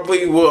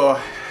probably will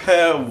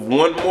have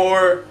one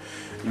more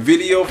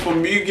video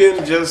from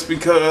Mugen, just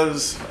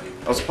because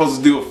I was supposed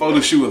to do a photo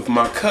shoot with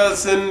my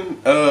cousin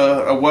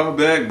a while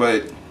back,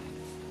 but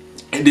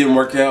it didn't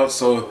work out.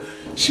 So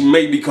she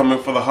may be coming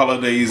for the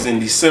holidays in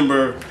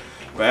December,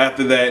 but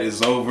after that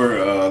is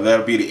over.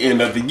 That'll be the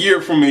end of the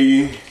year for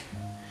me.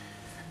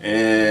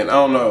 And I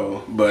don't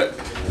know, but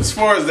as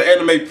far as the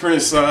anime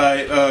print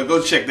side,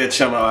 go check that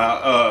channel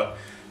out.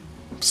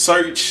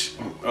 Search,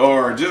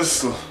 or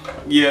just,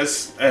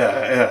 yes,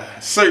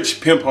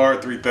 search Pimp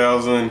Hard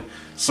 3000,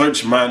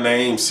 search my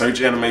name, search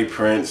anime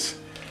prints.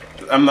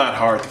 I'm not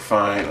hard to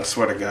find, I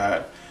swear to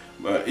God.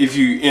 But if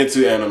you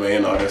into anime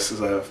and all that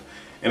stuff,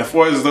 and as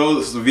far as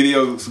those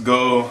videos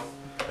go,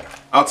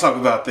 I'll talk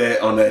about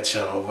that on that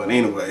channel. But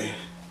anyway,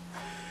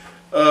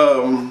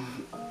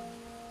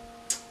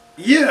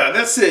 yeah,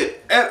 that's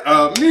it. At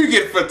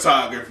Mugen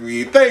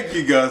Photography. Thank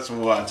you guys for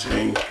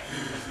watching.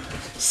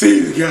 See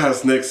you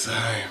guys next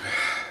time.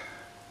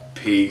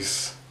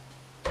 Peace.